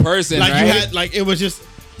player. even a person. Like right? you had it was just.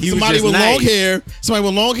 Somebody with long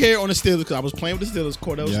hair on the Steelers because I was playing with the Steelers.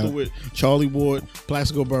 Cordell Stewart, Charlie Ward,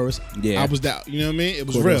 Plaxico Burress. Yeah, I was that. You know what I mean? It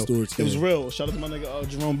was Cordell real. Stewart's It was real. Shout out to my nigga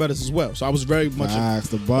Jerome Bettis as well. So I was very much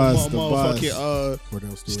the buzz.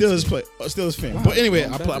 Steelers fan. Wow, but anyway,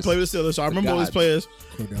 I played with the Steelers, so I remember all these players.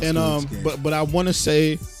 And but I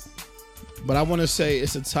want to say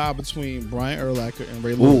it's a tie between Brian Urlacher and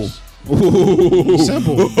Ray Lewis.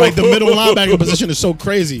 Simple. Like the middle linebacker position is so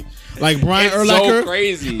crazy. Like Brian Urlacher, so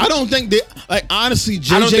crazy. I don't think honestly,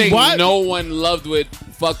 JJ I don't think Watt. No one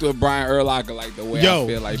fucked with Brian Urlacher like the way I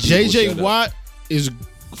feel like JJ Watt is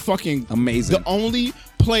fucking amazing. The only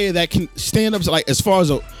player that can stand up to, like, as far as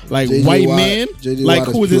a JJ white Watt, man, JJ like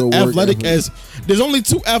Watt who is as pure work athletic ethic. as. There's only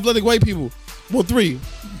two athletic white people. Well, three.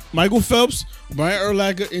 Michael Phelps, Brian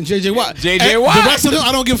Urlacher, and JJ Watt. JJ Watt. The rest of them,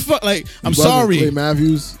 I don't give a fuck. Like, I'm Brother, sorry. Clay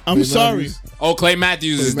Matthews. I'm sorry. Oh, Clay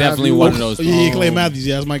Matthews is Clay definitely Matthews. one of those. Yeah, Clay Matthews.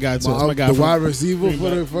 Yeah, that's my guy too. That's my guy. The wide receiver Green for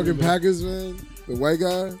Bay. the fucking Packers, man. The white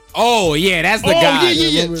guy. Oh yeah, that's the guy.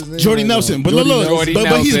 Yeah. remember his name Jordy right Nelson. now. But Jordy look, Jordy but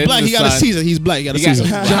he's Nelson, black. He the got a son. season. He's black. He got a He got-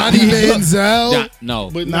 season. Johnny Manziel. No,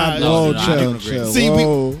 But no, nah, I don't agree. chill. See,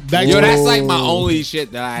 Whoa. back Yo, to that's like my only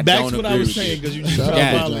shit that I back don't to what agree I was with saying you. because you just Shout try to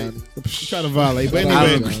out to violate. John. You try to violate. But Shout out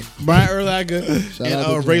anyway, to John. Brian Urlacher Shout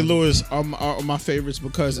out and to Ray John. Lewis are my favorites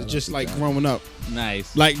because it's just like growing up.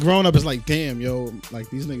 Nice. Like growing up is like, damn, yo, like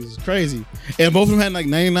these niggas is crazy. And both of them had like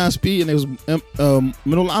 99 speed and it was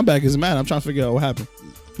middle linebackers. Man, I'm trying to figure out what happened.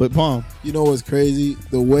 But Palm, You know what's crazy?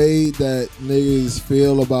 The way that niggas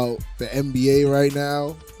feel about the NBA right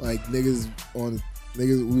now, like niggas,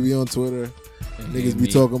 we be on Twitter, niggas be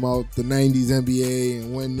talking about the 90s NBA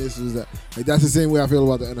and when this was that. Like that's the same way I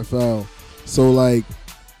feel about the NFL. So like,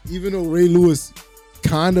 even though Ray Lewis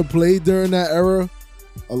kind of played during that era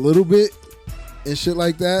a little bit and shit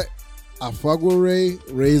like that, I fuck with Ray.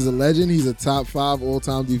 Ray's a legend. He's a top 5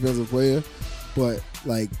 all-time defensive player. But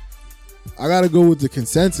like, I gotta go with the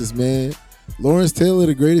consensus, man. Lawrence Taylor,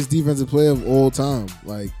 the greatest defensive player of all time,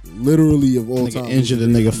 like literally of all Nigga time. injured He's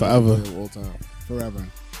a the nigga greatest defensive forever. player of all time.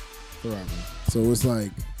 Forever. So it's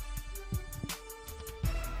like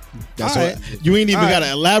that's all what. right. You ain't even All right.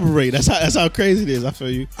 gotta elaborate. That's how crazy it is. I feel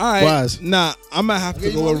you. All right. Wise. Nah, I'm gonna have to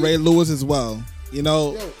Okay, go you with want Ray Lewis as well. You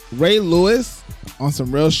know, Ray Lewis on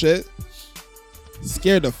some real shit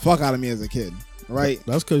scared the fuck out of me as a kid. Right?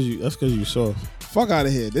 That's cause you saw. Fuck out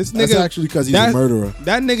of here. This That's nigga actually because he's a murderer.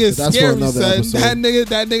 That nigga But that's for scary, another son. episode.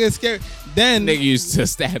 That nigga scary. Then Nigga used to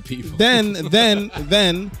stab people. then Cobra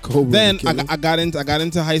then the Killer. I got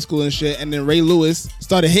into high school and shit, and then Ray Lewis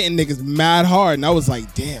started hitting niggas mad hard, and I was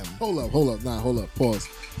like, damn. Hold up. Pause.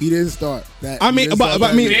 He didn't start that. I mean, He didn't but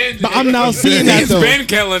start I mean, that. but I'm now seeing that He's though. been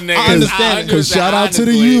killing niggas. I understand. Because shout out to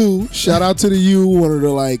the U. Shout out to the U, one of the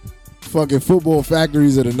like fucking football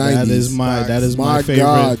factories of the 90s. That is my favorite.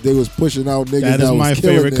 God, they was pushing out niggas. That is was my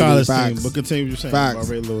killing favorite niggas. college team. Facts. But continue what you're saying Facts. about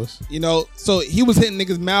Ray Lewis. You know, so he was hitting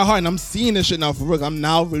niggas mad hard, and I'm seeing this shit now for real. I'm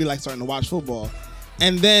now really like starting to watch football,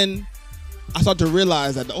 and then I start to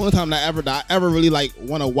realize that the only time that I ever really like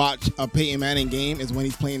want to watch a Peyton Manning game is when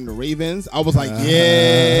he's playing the Ravens. I was like,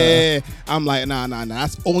 yeah. I'm like, nah.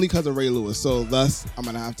 That's only because of Ray Lewis. So thus, I'm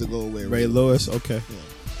gonna have to go with Ray Lewis. Okay.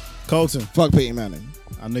 Colton, Fuck Peyton Manning.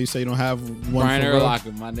 I know you say you don't have one. Brian for real.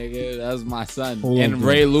 Urlacher, my nigga, that was my son. Hold on, And bro.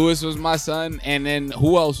 Ray Lewis was my son. And then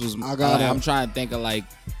who else was? I got I'm trying to think of like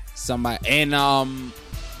somebody. And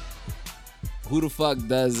who the fuck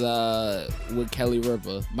does with Kelly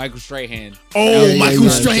Ripa? Michael Strahan. Oh, Yeah, Michael yeah,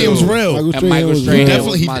 Strahan yeah. was real. And Michael was Strahan real.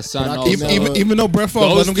 Definitely, was he- my but son I also. can't Even though Brett Favre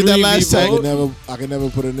let Those him get that three last people- sack. I can never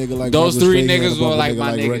put a nigga like Those Michael three Strahan niggas above were a like nigga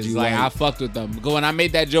my niggas. Reggie Like I White. fucked with them. When I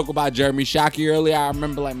made that joke about Jeremy Shockey earlier, I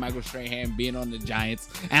remember like Michael Strahan being on the Giants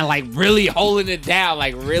and like really holding it down,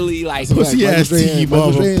 like really like. Pussy Michael ass Strahan- Tiki Michael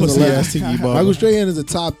Barber. Strahan's a Pussy legend. ass Tiki Barber. Michael Strahan is a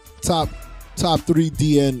top 3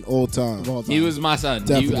 DN all time. He was my son.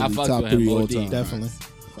 Definitely I fucked top with him. 3 all OD. time. Definitely.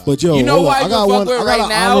 But yo, You know hold what up. I can fuck with I got right an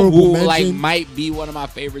now? honorable Who like mention. might be one of my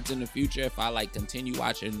favorites in the future if I like continue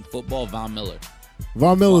watching football? Von Miller.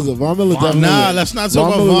 Von Miller's definitely. Nah, let's not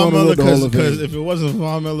talk about Miller's Von on the Miller road to Hall of because Fame. if it wasn't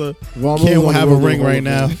Von Miller, Von Cam Miller's will on the have a road to ring Hall right of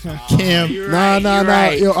now. Fame. Cam, You're Nah, right, nah, you're nah.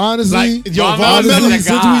 right. Yo, honestly, like yo, Von Von Miller's Miller, a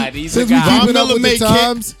god. He's a since we god. keeping Von up Miller with the made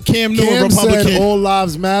times, Cam Newton Cam said Republican. all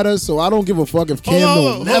lives matter, so I don't give a fuck if Cam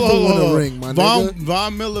will never win a ring, my nigga.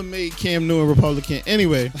 Von Miller made Cam Newton Republican.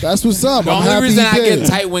 Anyway, That's what's up. The I'm only happy reason he I did. get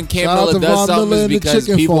tight when Cam Shout out Miller to does Von something Miller is and the because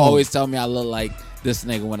chicken people farm. always tell me I look like this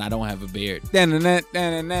nigga when I don't have a beard. I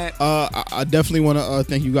definitely want to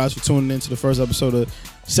thank you guys for tuning in to the first episode of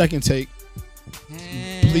Second Take.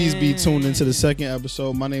 Please be tuned into the second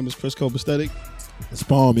episode. My name is Chris Copaesthetic. It's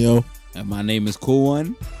Palm, yo. And my name is Cool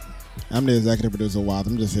One. I'm the executive producer of Wild.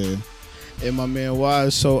 I'm just here. And my man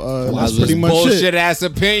Wise. So that's Wild's pretty much bullshit it. ass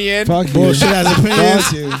opinion. Fuck Bullshit ass opinions.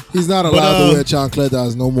 Fuck you. He's not allowed to wear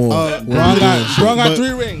chancletas no more. uh, Bron got But- 3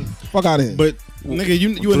 rings. Fuck out of here. But nigga,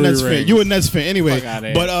 you a Three Nets fan. rings. You a Nets fan anyway. Fuck outta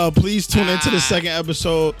here. But please tune into the second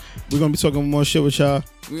episode. We're gonna be talking more shit with y'all.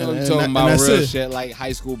 We gonna be And talking and about that's real it. shit like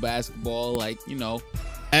high school basketball, like, you know.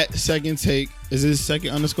 At Second Take. Is it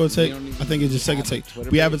second underscore take? don't even I think it's just second have a take. Twitter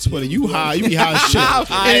We have a page. Twitter. You high. You be high as shit. I'm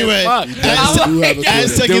high as Anyway, fuck. at, do have a at Twitter.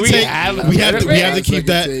 Second Do we Take, have a we have to Twitter? keep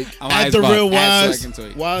that I'm high at as the fuck. real At Wise. Second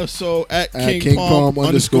Take. Wise. So at King King Palm Palm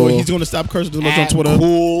underscore. underscore. He's gonna stop cursing too much on At Twitter.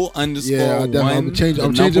 cool underscore Yeah, I definitely- I'm one. changing-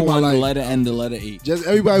 I'm the changing number my one, the life. letter N, the letter E. Just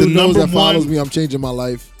everybody The who knows number that follows one- me, I'm changing my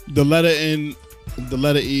life. The letter N, the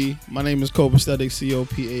letter E. My name is Copaesthetic.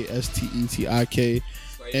 COPASTETIK.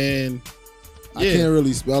 And I can't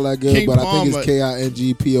really spell that good, King but I Palm, think but- it's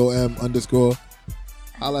KINGPOM underscore.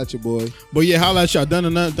 Holla at your boy. but yeah, holla at y'all. Done a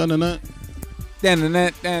nut.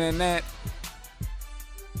 Dan-a-nut, dan-a-nut.